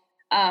yourself.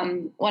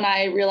 When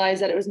I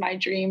realized that it was my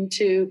dream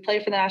to play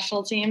for the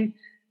national team,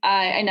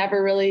 I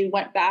never really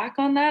went back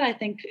on that. I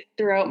think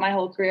throughout my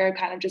whole career, I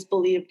kind of just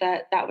believed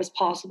that that was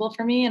possible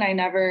for me. And I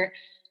never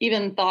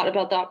even thought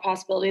about that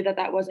possibility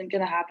that wasn't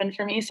going to happen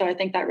for me. So I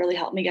think that really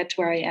helped me get to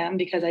where I am,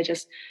 because I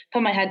just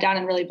put my head down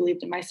and really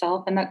believed in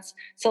myself. And that's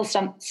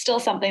still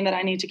something that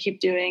I need to keep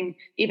doing,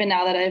 even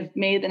now that I've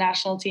made the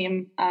national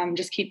team,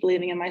 just keep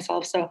believing in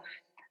myself. So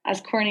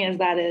as corny as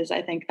that is,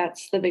 I think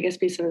that's the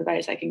biggest piece of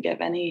advice I can give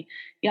any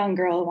young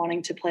girl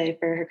wanting to play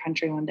for her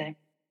country one day.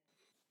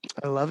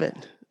 I love it.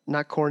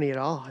 Not corny at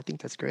all. I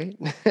think that's great.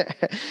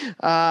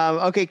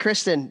 Okay,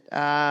 Kristen,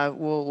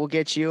 we'll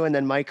get you, and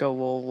then Micah,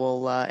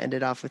 we'll end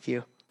it off with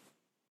you.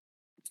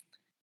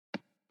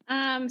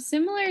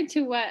 Similar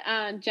to what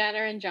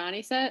Jenner and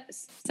Johnny said,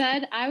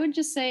 I would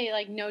just say,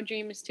 like, no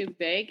dream is too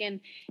big,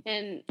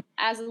 and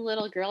as a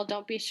little girl,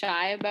 don't be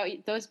shy about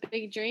those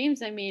big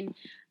dreams. I mean,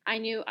 I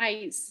knew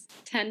I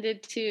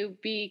tended to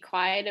be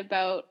quiet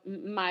about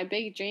my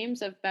big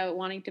dreams about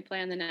wanting to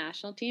play on the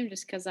national team,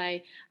 just because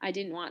I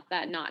didn't want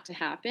that not to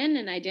happen,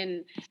 and I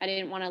didn't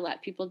want to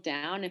let people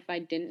down if I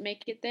didn't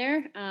make it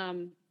there.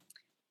 And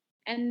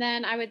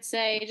then I would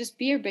say just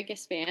be your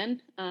biggest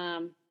fan,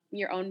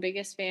 your own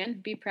biggest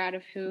fan. Be proud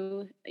of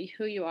who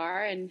you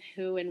are and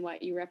who and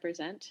what you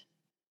represent.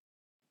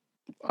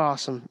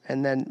 Awesome.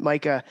 And then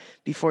Micah,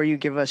 before you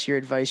give us your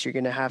advice, you're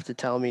going to have to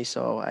tell me,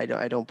 so I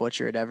don't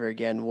butcher it ever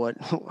again,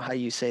 how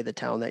you say the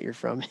town that you're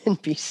from in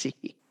BC.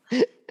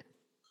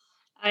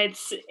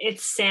 It's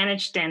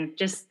Saanich,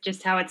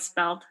 just how it's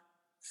spelled.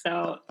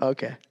 So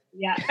okay.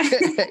 Yeah.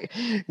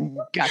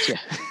 Gotcha.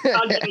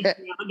 I'll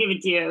give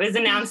it to you. It was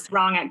announced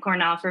wrong at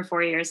Cornell for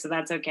 4 years, so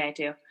that's okay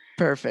too.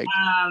 Perfect.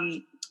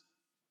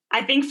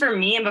 I think for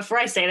me, and before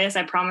I say this,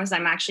 I promise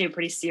I'm actually a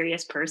pretty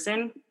serious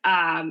person.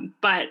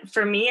 But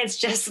for me,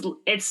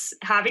 it's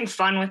having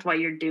fun with what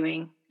you're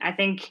doing. I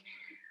think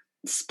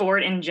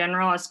sport in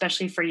general,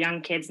 especially for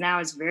young kids now,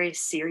 is very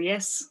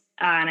serious.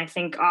 And I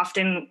think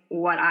often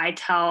what I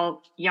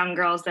tell young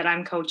girls that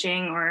I'm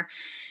coaching or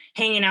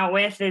hanging out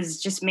with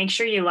is just make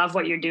sure you love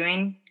what you're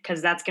doing,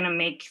 because that's going to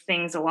make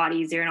things a lot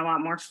easier and a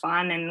lot more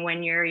fun. And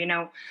when you're,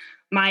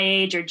 my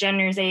age or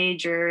Jenner's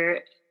age or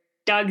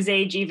Doug's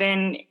age,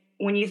 even,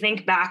 when you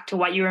think back to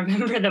what you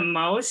remember the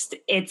most,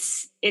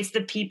 it's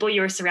the people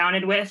you were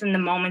surrounded with and the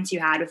moments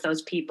you had with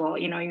those people.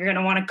 You're going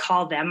to want to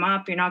call them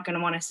up. You're not going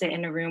to want to sit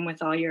in a room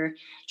with all your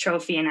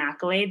trophy and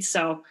accolades.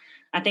 So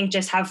I think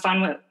just have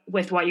fun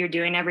with what you're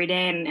doing every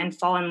day and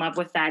fall in love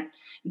with that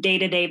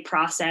day-to-day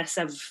process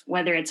of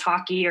whether it's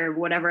hockey or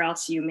whatever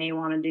else you may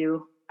want to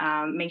do.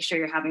 Make sure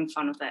you're having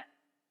fun with it.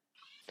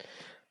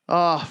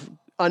 Oh,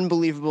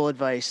 unbelievable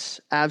advice.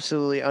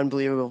 Absolutely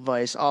unbelievable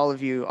advice. All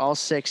of you, all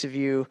six of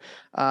you.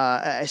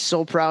 I'm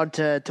so proud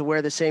to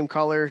wear the same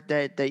color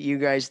that you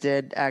guys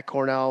did at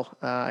Cornell.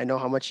 I know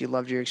how much you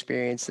loved your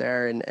experience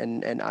there,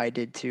 and I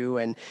did too.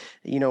 And,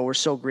 we're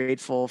so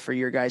grateful for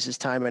your guys'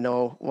 time. I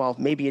know, well,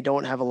 maybe you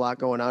don't have a lot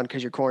going on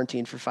because you're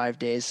quarantined for 5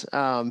 days.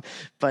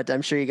 But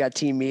I'm sure you got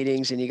team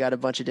meetings and you got a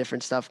bunch of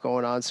different stuff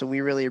going on. So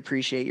we really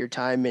appreciate your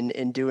time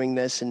in doing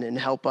this and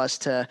help us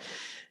to,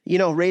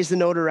 raise the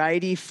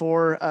notoriety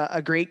for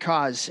a great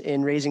cause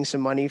in raising some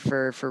money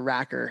for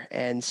Racker.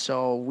 And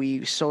so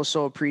we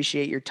so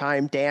appreciate your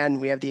time. Dan,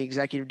 we have the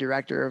executive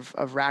director of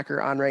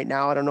Racker on right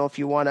now. I don't know if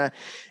you want to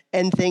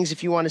end things,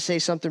 if you want to say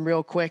something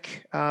real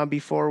quick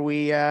before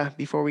we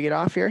get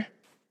off here.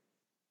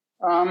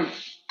 I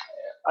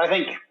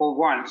think,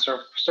 well,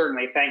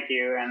 certainly thank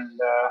you. And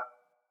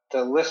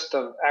the list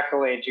of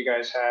accolades you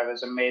guys have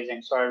is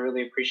amazing. So I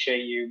really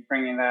appreciate you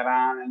bringing that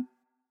on.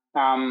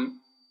 And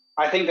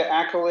I think the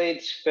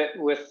accolades fit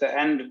with the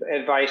end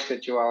advice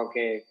that you all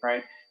gave,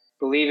 right?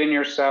 Believe in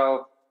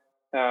yourself.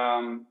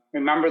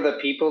 Remember the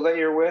people that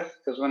you're with,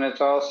 because when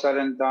it's all said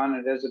and done,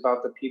 it is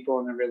about the people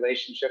and the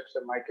relationships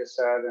that Micah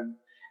said.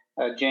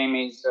 And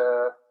Jamie's,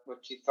 what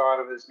she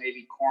thought of as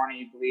maybe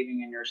corny,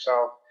 believing in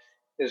yourself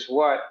is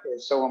what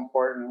is so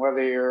important,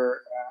 whether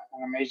you're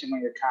an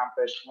amazingly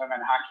accomplished women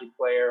hockey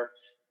player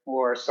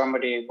or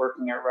somebody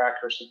working at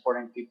Racker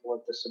supporting people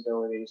with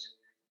disabilities.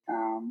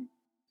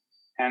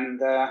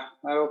 And I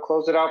will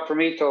close it out for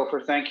me,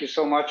 Topher. Thank you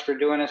so much for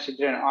doing this. You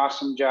did an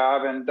awesome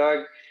job. And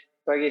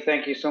Dougie,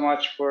 thank you so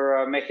much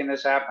for making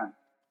this happen.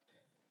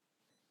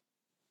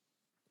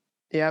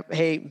 Yep.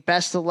 Hey,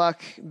 best of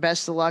luck.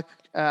 Best of luck,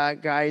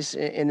 guys,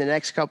 in the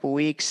next couple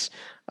weeks.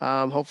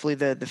 Hopefully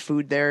the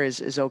food there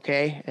is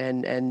okay.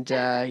 And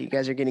you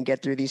guys are going to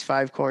get through these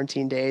 5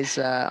 quarantine days.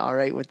 All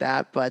right with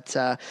that, but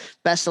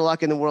best of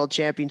luck in the World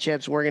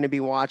Championships. We're going to be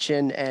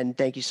watching, and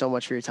thank you so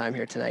much for your time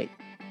here tonight.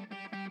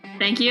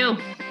 Thank you.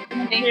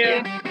 Thank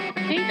you.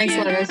 Thanks a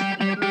lot,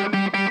 guys.